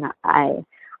show, and I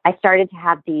started to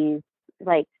have these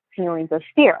like feelings of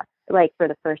fear, like for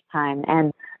the first time.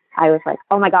 And I was like,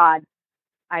 oh my God,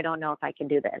 I don't know if I can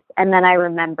do this. And then I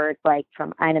remembered like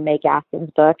from Ina May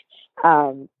Gaskin's book,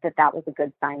 that was a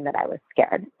good sign that I was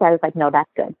scared. So I was like, no,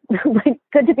 that's good. Like,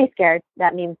 good to be scared.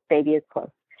 That means baby is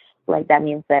close. Like that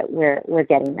means that we're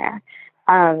getting there.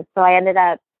 So I ended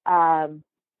up,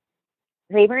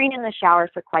 laboring in the shower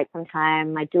for quite some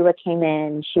time. My doula came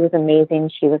in. She was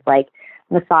amazing. She was like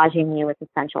massaging me with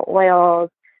essential oils.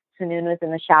 Sanoon was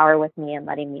in the shower with me and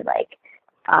letting me like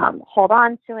hold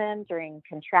on to him during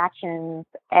contractions.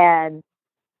 And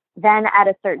then at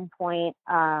a certain point,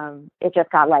 it just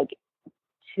got like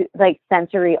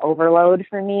sensory overload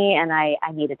for me, and I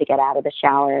needed to get out of the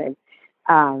shower.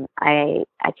 I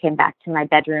came back to my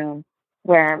bedroom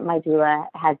where my doula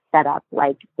had set up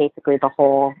like basically the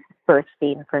whole birth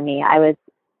scene for me. My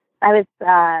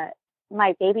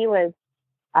baby was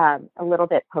a little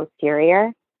bit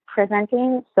posterior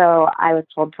presenting, so I was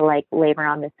told to like labor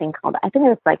on this thing called, I think it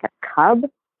was like a cub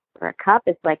or a cup.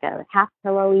 It's like a half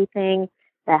pillowy thing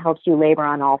that helps you labor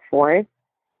on all fours.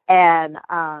 And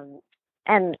I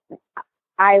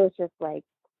was just like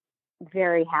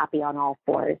very happy on all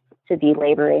fours to be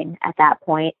laboring at that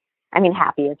point. I mean,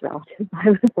 happy is relative.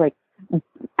 I was like,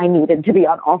 I needed to be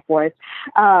on all fours.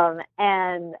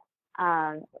 And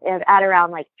at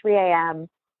around like 3 a.m.,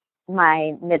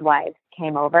 my midwife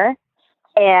came over.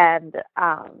 And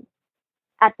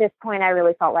at this point, I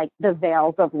really felt like the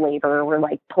veils of labor were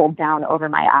like pulled down over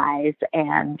my eyes.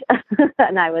 And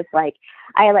and I was like,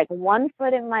 I had like one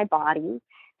foot in my body,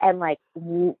 and like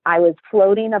I was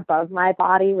floating above my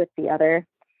body with the other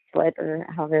foot, or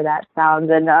however that sounds.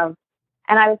 And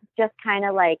I was just kind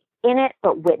of like in it,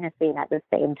 but witnessing at the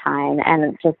same time,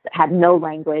 and just had no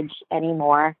language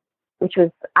anymore. which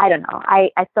was, I don't know. I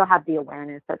still have the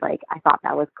awareness that like, I thought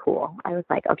that was cool. I was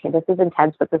like, okay, this is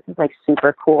intense, but this is like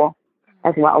super cool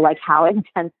as well. Like how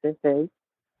intense this is.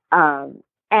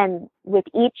 And with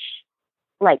each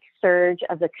like surge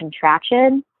of the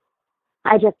contraction,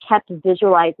 I just kept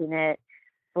visualizing it.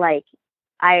 Like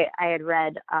I had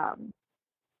read a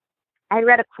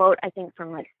quote, I think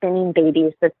from like Spinning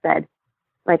Babies that said,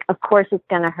 like, of course it's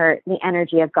going to hurt. The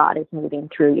energy of God is moving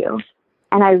through you.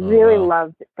 And I really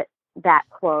loved that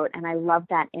quote. And I loved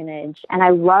that image. And I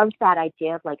loved that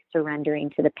idea of like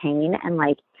surrendering to the pain and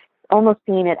like almost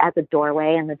seeing it as a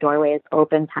doorway, and the doorway is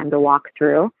open, time to walk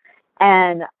through.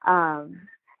 And I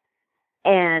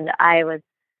was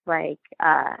like,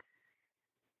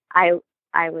 I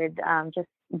would just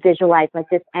visualize like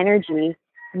this energy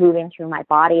moving through my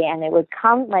body, and it would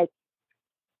come like,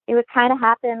 it would kind of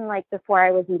happen like before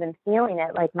I was even feeling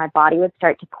it. Like my body would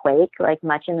start to quake, like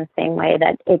much in the same way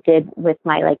that it did with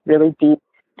my like really deep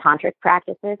tantric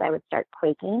practices. I would start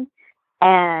quaking,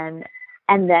 and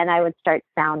then I would start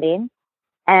sounding,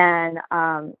 and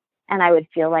I would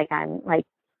feel like I'm like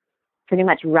pretty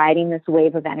much riding this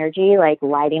wave of energy, like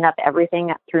lighting up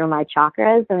everything through my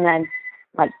chakras, and then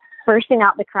like bursting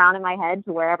out the crown of my head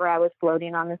to wherever I was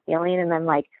floating on the ceiling, and then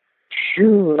like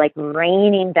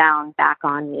raining down back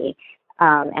on me,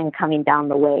 and coming down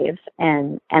the waves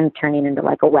and turning into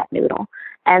like a wet noodle.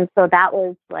 And so that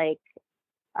was like,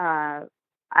 I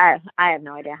have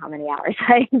no idea how many hours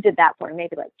I did that for,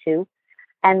 maybe like 2.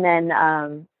 And then,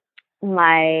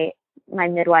 my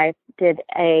midwife did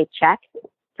a check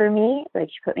for me. Like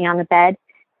she put me on the bed,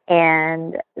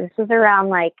 and this was around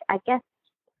like, I guess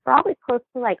probably close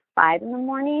to like 5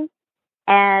 a.m.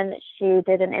 And she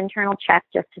did an internal check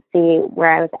just to see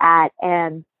where I was at.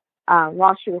 And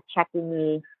while she was checking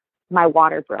me, my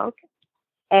water broke.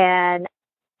 And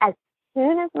as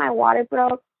soon as my water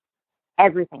broke,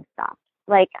 everything stopped.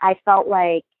 Like I felt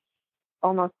like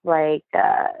almost like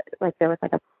there was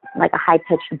like a high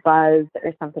pitched buzz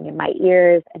or something in my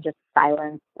ears, and just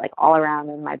silence like all around,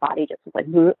 and my body just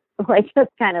was like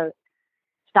just kind of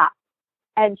stopped.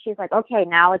 And she's like, okay,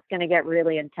 now it's going to get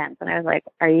really intense. And I was like,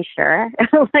 are you sure?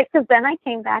 Like, cause then I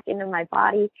came back into my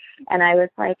body, and I was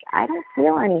like, I don't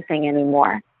feel anything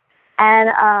anymore.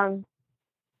 And,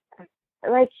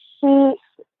 like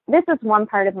this is one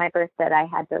part of my birth that I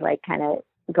had to like kind of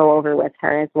go over with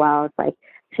her as well. It's like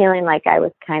feeling like I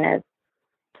was kind of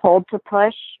told to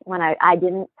push when I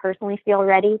didn't personally feel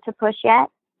ready to push yet,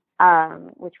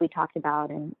 which we talked about.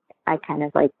 And I kind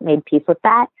of like made peace with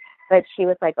that. But she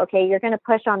was like, okay, you're going to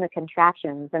push on the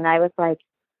contractions. And I was like,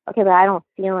 okay, but I don't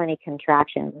feel any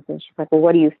contractions. And she's like, well,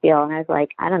 what do you feel? And I was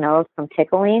like, I don't know, some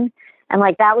tickling. And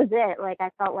like, that was it. Like, I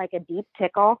felt like a deep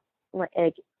tickle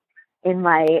like in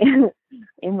my,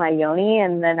 in my yoni.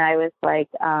 And then I was like,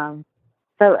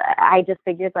 so I just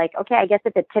figured like, okay, I guess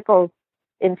if it tickles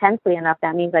intensely enough,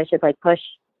 that means I should like push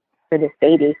for this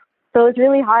baby. So it was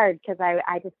really hard because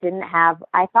I just didn't have,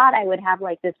 I thought I would have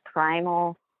like this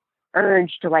primal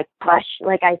urge to like push.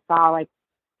 Like I saw like,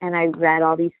 and I read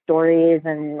all these stories,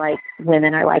 and like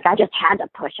women are like, I just had to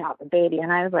push out the baby.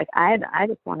 And I was like, I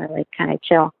just want to like kind of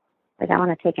chill. Like I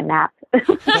want to take a nap.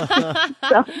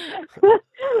 So,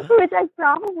 which I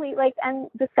probably like, and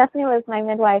discussing it with my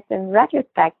midwife in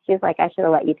retrospect, she was like, I should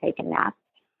have let you take a nap.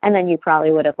 And then you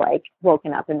probably would have like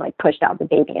woken up and like pushed out the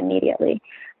baby immediately.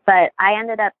 But I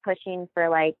ended up pushing for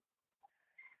like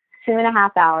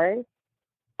 2.5 hours.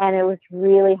 And it was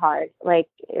really hard. Like,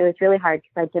 it was really hard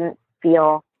because I didn't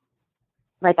feel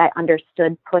like I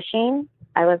understood pushing.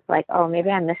 I was like, oh, maybe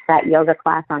I missed that yoga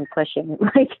class on pushing.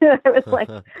 Like, I was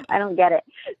like, I don't get it.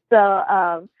 So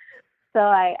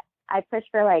I pushed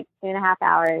for like 2.5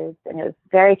 hours, and it was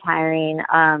very tiring.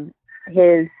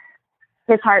 His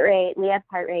heart rate, Leah's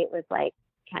heart rate was like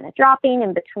kind of dropping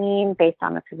in between based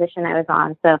on the position I was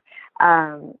on. So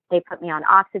they put me on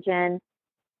oxygen,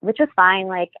 which was fine.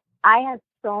 Like, I have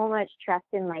so much trust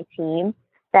in my team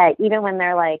that even when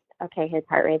they're like, okay, his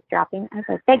heart rate's dropping, I was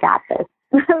like, they got this.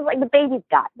 I was like, the baby's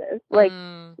got this. Like,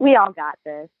 we all got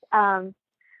this.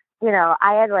 You know,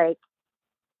 I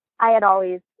had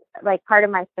always, like, part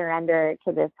of my surrender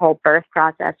to this whole birth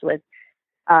process was,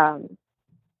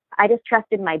 I just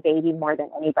trusted my baby more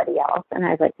than anybody else. And I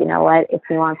was like, you know what, if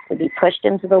he wants to be pushed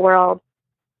into the world,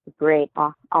 great.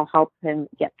 I'll help him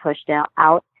get pushed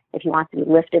out. If he wants to be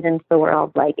lifted into the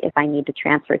world, like if I need to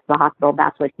transfer to the hospital,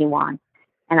 that's what he wants.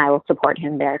 And I will support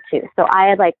him there too. So I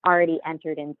had like already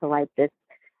entered into like this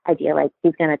idea, like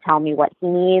he's going to tell me what he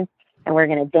needs, and we're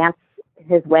going to dance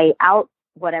his way out,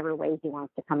 whatever way he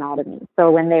wants to come out of me.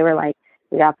 So when they were like,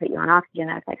 we got to put you on oxygen,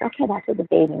 I was like, okay, that's what the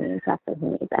baby needs. That's what he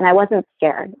needs. And I wasn't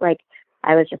scared. Like,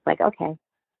 I was just like, okay.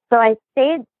 So I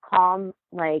stayed calm,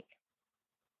 like,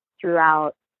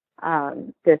 throughout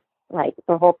this, like,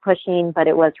 the whole pushing, but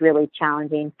it was really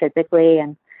challenging physically.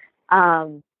 And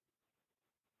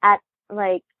at,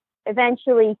 like,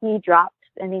 eventually he dropped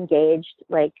and engaged,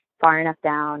 like, far enough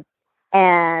down.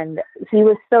 And he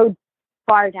was so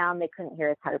far down they couldn't hear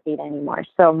his heartbeat anymore.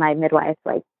 So my midwife,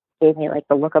 like, gave me, like,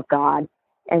 the look of God.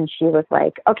 And she was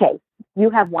like, okay, you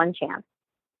have one chance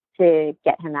to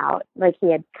get him out. Like,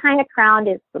 he had kind of crowned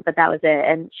it, but that was it.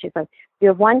 And she's like, you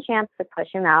have one chance to push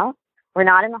him out. We're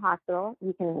not in the hospital.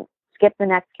 You can skip the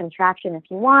next contraction if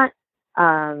you want.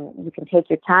 You can take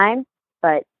your time,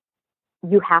 but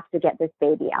you have to get this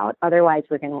baby out. Otherwise,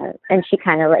 we're going to, and she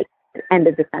kind of, like,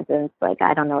 ended the sentence. Like,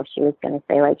 I don't know if she was going to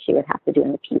say, like, she would have to do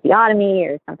an episiotomy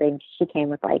or something. She came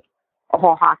with, like, a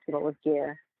whole hospital of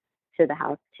gear to the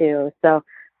house too. So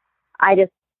I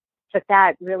just took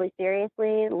that really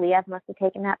seriously. Liev must have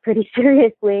taken that pretty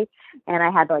seriously. And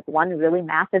I had, like, one really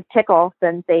massive tickle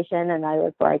sensation. And I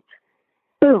was like,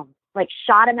 boom, like,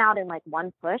 shot him out in, like,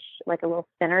 one push, like a little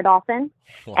spinner dolphin.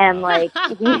 Wow. And, like,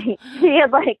 he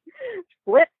had, like,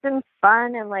 flipped and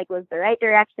spun and, like, was the right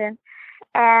direction.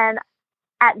 And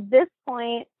at this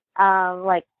point,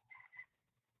 like,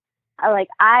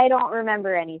 I don't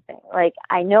remember anything. Like,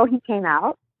 I know he came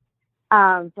out,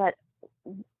 but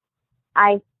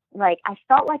I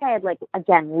felt like I had, like,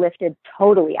 again, lifted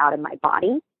totally out of my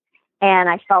body. And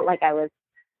I felt like I was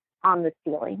on the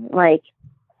ceiling, like,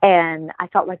 and I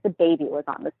felt like the baby was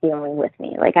on the ceiling with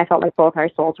me. Like, I felt like both our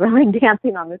souls were, like,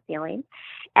 dancing on the ceiling.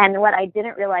 And what I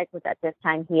didn't realize was at this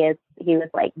time, he was,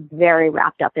 like, very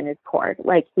wrapped up in his cord.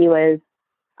 Like, he was,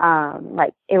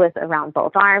 like, it was around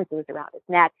both arms, it was around his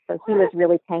neck. So he was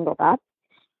really tangled up.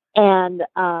 And,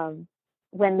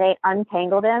 when they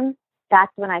untangled him,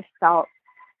 that's when I felt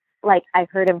like I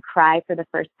heard him cry for the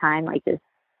first time, like this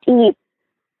deep,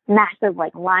 massive,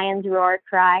 like, lion's roar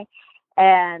cry.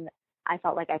 And I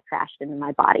felt like I crashed into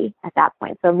my body at that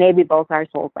point. So maybe both our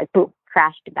souls, like, boom,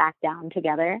 crashed back down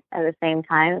together at the same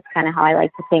time. It's kind of how I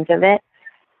like to think of it.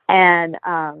 And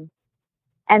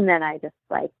then I just,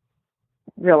 like,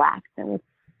 relaxed and was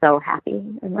so happy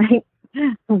and, like,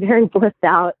 very blissed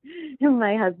out. And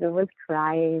my husband was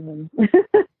crying and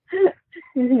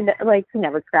like, he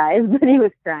never cries, but he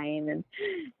was crying. And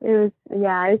it was,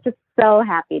 yeah, I was just so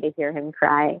happy to hear him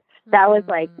cry. That was,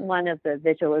 like, one of the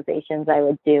visualizations I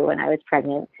would do when I was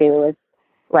pregnant too, was,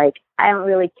 like, I don't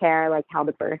really care, like, how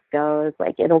the birth goes,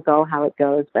 like, it'll go how it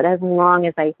goes. But as long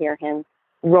as I hear him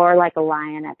roar like a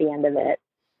lion at the end of it,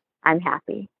 I'm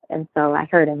happy. And so I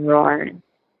heard him roar and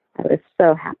I was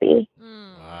so happy.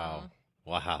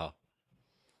 Wow.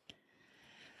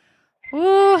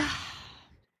 Ooh,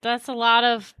 that's a lot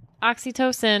of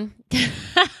oxytocin.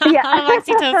 Yeah. A lot of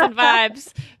oxytocin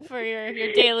vibes for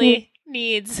your daily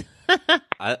needs.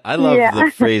 I love the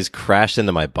phrase "crash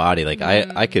into my body." Like,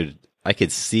 I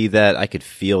could see that, I could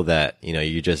feel that. You know,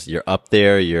 you're up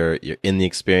there, you're in the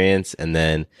experience, and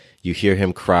then you hear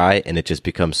him cry, and it just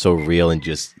becomes so real, and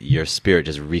just your spirit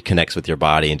just reconnects with your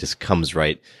body and just comes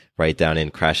right down in,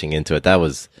 crashing into it.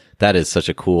 That is such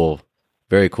a cool,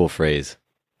 very cool phrase.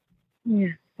 Yeah,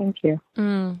 thank you.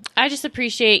 I just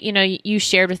appreciate, you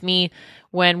shared with me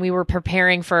when we were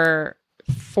preparing for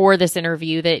this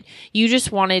interview that you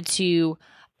just wanted to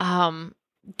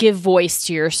give voice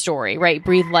to your story, right?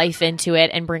 Breathe life into it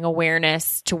and bring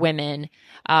awareness to women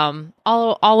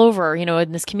all over,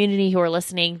 in this community who are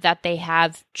listening, that they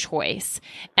have choice.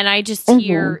 And I just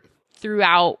hear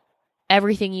throughout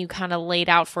everything you kind of laid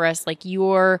out for us, like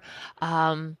your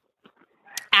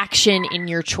action in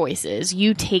your choices,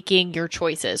 you taking your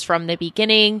choices from the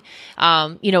beginning,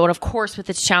 and of course with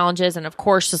its challenges, and of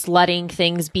course just letting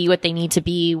things be what they need to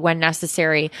be when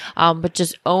necessary, but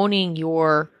just owning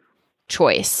your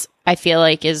choice, I feel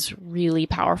like, is really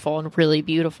powerful and really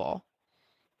beautiful.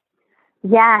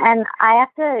 Yeah, and I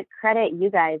have to credit you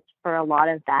guys for a lot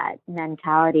of that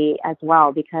mentality as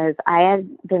well, because I had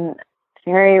been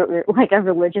very, like, a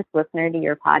religious listener to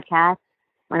your podcast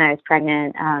when I was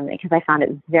pregnant, because I found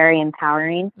it very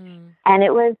empowering. And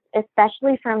it was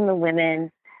especially from the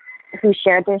women who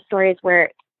shared their stories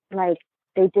where, like,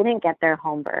 they didn't get their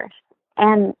home birth.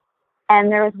 And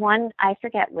there was one, I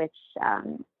forget which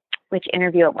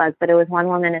interview it was, but it was one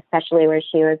woman especially where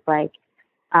she was like,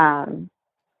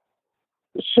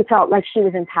 she felt like she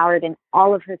was empowered in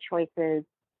all of her choices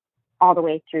all the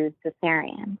way through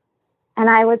cesarean. And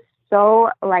I was so,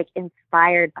 like,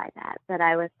 inspired by that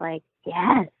I was like,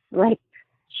 yes, like,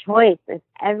 choice is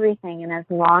everything. And as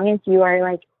long as you are,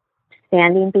 like,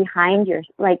 standing behind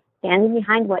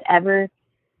whatever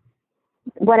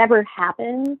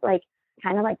happens, like,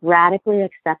 kind of like radically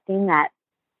accepting that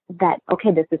that,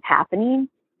 okay, this is happening.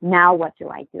 Now what do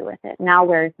I do with it? Now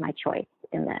where's my choice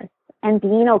in this? And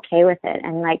being okay with it,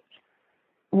 and like,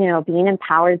 you know, being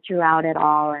empowered throughout it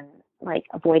all, and like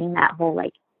avoiding that whole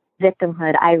like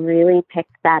victimhood. I really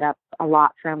picked that up a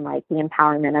lot from like the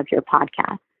empowerment of your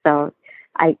podcast. So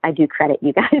I do credit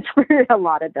you guys for a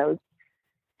lot of those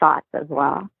thoughts as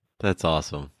well. That's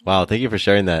awesome. Wow. Thank you for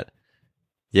sharing that.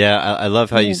 Yeah. I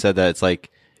love how you said that. It's like,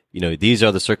 you know, these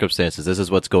are the circumstances. This is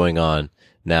what's going on.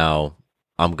 Now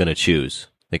I'm going to choose.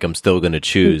 Like, I'm still going to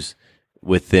choose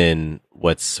within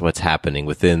what's happening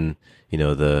within, you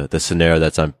know, the scenario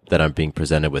that I'm being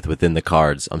presented with within the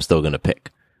cards. I'm still going to pick.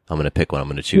 I'm going to pick one. I'm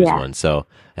going to choose one. So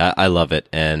I love it.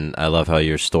 And I love how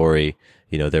your story,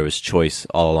 you know, there was choice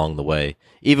all along the way,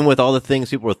 even with all the things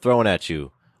people were throwing at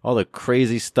you, all the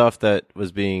crazy stuff that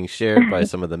was being shared by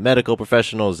some of the medical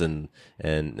professionals and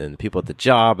people at the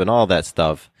job and all that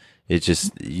stuff. You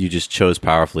just chose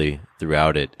powerfully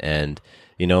throughout it. And,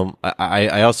 you know,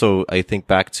 I think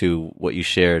back to what you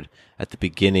shared at the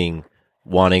beginning,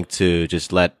 wanting to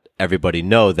just let everybody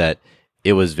know that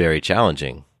it was very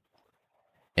challenging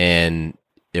and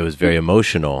it was very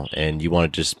emotional, and you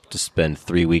wanted just to spend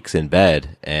 3 weeks in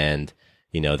bed, and,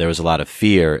 you know, there was a lot of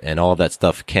fear, and all of that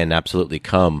stuff can absolutely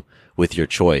come with your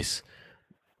choice,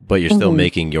 but you're still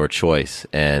making your choice.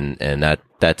 And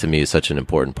that to me is such an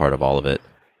important part of all of it.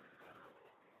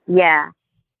 Yeah.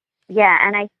 Yeah.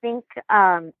 And I think,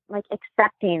 like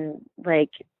accepting,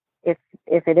 like if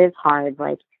it is hard,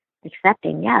 like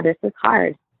accepting, yeah, this is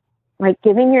hard. Like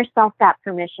giving yourself that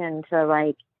permission to,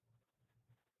 like,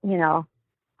 you know,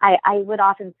 I would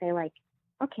often say, like,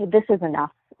 okay, this is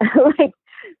enough. Like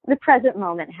the present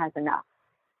moment has enough.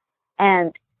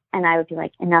 And I would be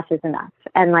like, enough is enough.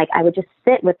 And like, I would just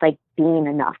sit with like being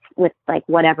enough with like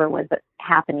whatever was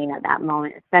happening at that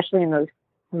moment, especially in those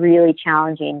really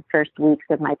challenging first weeks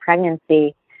of my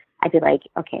pregnancy. I'd be like,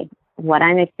 okay, what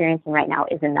I'm experiencing right now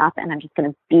is enough. And I'm just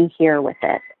going to be here with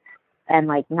it and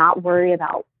like not worry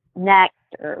about next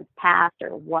or past or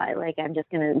what. Like, I'm just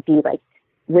going to be like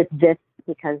with this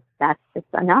because that's just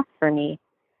enough for me.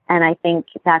 And I think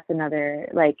that's another,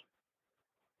 like,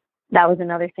 that was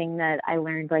another thing that I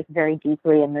learned like very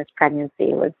deeply in this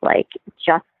pregnancy was like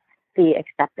just the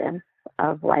acceptance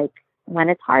of like, when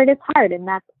it's hard, and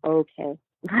that's okay.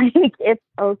 Like, it's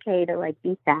okay to like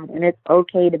be sad, and it's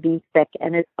okay to be sick,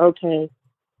 and it's okay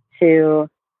to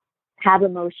have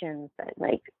emotions that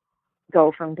like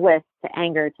go from bliss to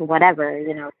anger to whatever,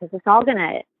 you know, because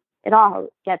it all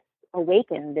gets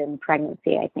awakened in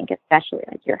pregnancy. I think especially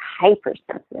like you're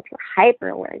hypersensitive, you're hyper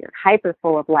aware, you're hyper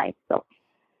full of life. So,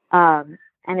 and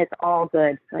it's all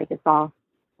good. Like it's all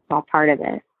part of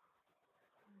it.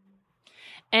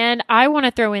 And I want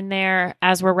to throw in there,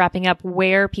 as we're wrapping up,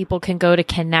 where people can go to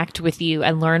connect with you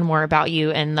and learn more about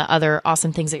you and the other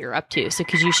awesome things that you're up to. So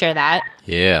could you share that?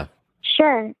 Yeah.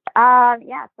 Sure.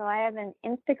 Yeah. So I have an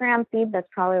Instagram feed that's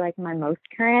probably like my most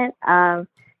current. And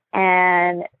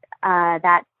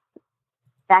that's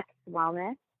Bex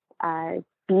Wellness,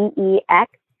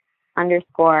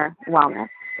 BEX_wellness.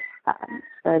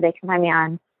 So they can find me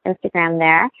on Instagram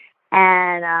there.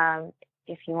 And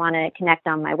if you want to connect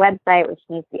on my website, which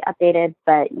needs to be updated,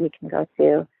 but you can go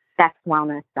to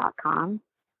bexwellness.com,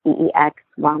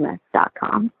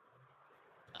 BEXwellness.com.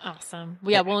 Awesome.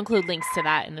 Yeah, we'll include links to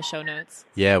that in the show notes.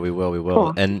 Yeah, we will.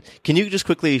 Cool. And can you just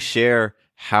quickly share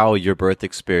how your birth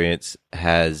experience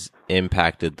has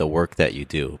impacted the work that you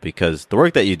do? Because the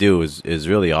work that you do is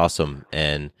really awesome.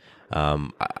 And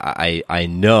I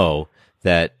know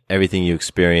that everything you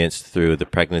experienced through the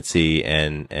pregnancy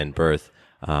and birth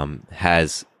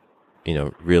has, you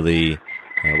know, really,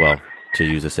 well, to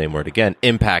use the same word again,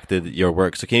 impacted your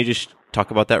work. So can you just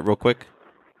talk about that real quick?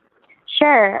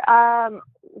 Sure.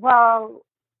 Well,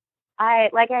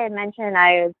 like I had mentioned,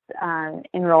 I was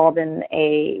enrolled in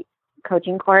a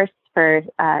coaching course for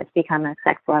to become a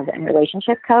sex, love, and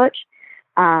relationship coach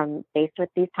based with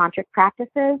these tantric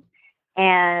practices.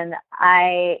 And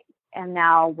I am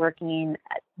now working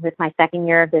with my second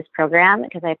year of this program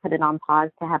because I put it on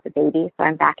pause to have the baby. So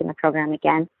I'm back in the program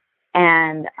again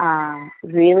and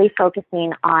really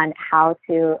focusing on how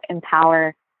to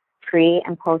empower pre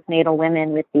and postnatal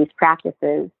women with these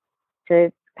practices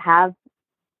to have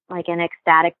like an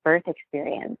ecstatic birth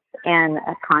experience and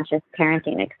a conscious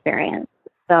parenting experience.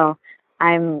 So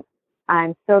I'm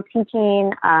still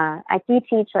teaching. I do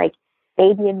teach like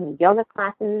baby and me yoga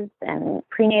classes and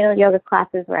prenatal yoga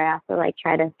classes where I also like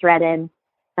try to thread in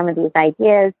some of these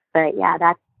ideas. But yeah,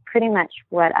 that's pretty much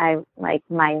what I like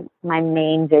my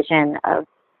main vision of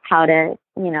how to,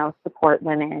 you know, support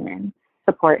women and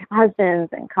support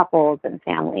husbands and couples and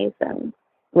families and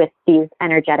with these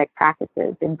energetic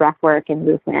practices and breath work and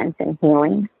movement and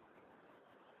healing.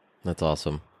 That's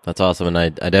awesome. And I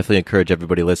definitely encourage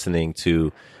everybody listening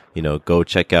to, go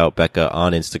check out Becca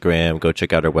on Instagram, go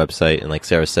check out her website. And like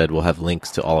Sarah said, we'll have links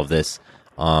to all of this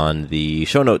on the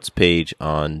show notes page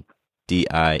on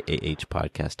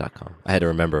diahpodcast.com. I had to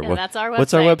remember. Yeah, that's our website.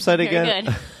 What's our website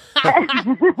again?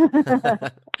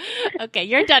 Okay,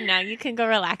 you're done now. You can go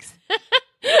relax.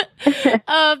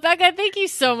 Becca, thank you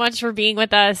so much for being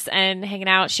with us and hanging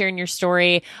out, sharing your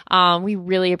story. We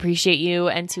really appreciate you,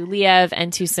 and to Liev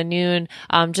and to Sanoon.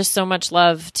 Just so much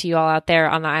love to you all out there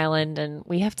on the island, and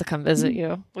we have to come visit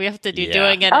you. We have to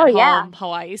doing it at home,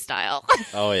 Hawaii style.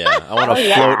 Oh yeah, I want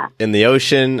to float in the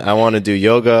ocean. I want to do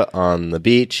yoga on the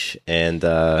beach and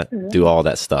do all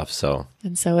that stuff.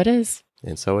 And so it is.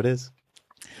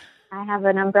 I have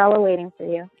an umbrella waiting for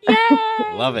you. Yay!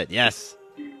 Love it. Yes.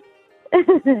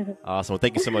 Awesome. Well,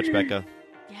 thank you so much, Becca.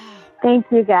 Yeah. Thank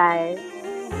you, guys.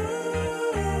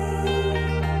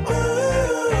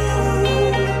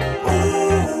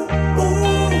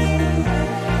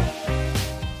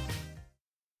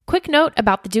 Quick note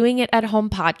about the Doing It at Home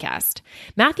podcast.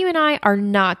 Matthew and I are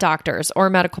not doctors or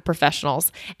medical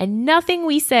professionals, and nothing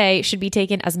we say should be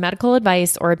taken as medical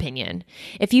advice or opinion.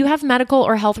 If you have medical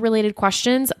or health-related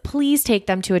questions, please take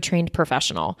them to a trained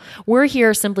professional. We're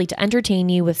here simply to entertain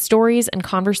you with stories and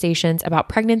conversations about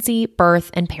pregnancy, birth,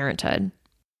 and parenthood.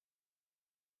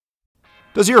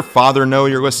 Does your father know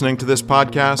you're listening to this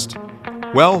podcast?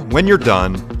 Well, when you're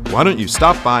done, why don't you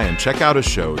stop by and check out a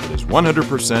show that is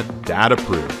 100%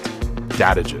 dad-approved,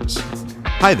 Dadages.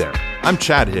 Hi there, I'm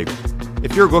Chad Higgle.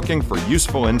 If you're looking for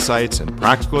useful insights and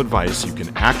practical advice you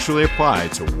can actually apply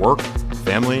to work,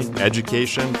 family,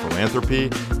 education, philanthropy,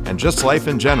 and just life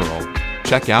in general,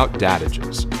 check out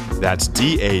Dadages. That's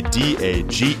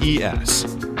Dadages,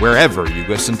 wherever you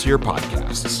listen to your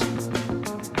podcasts.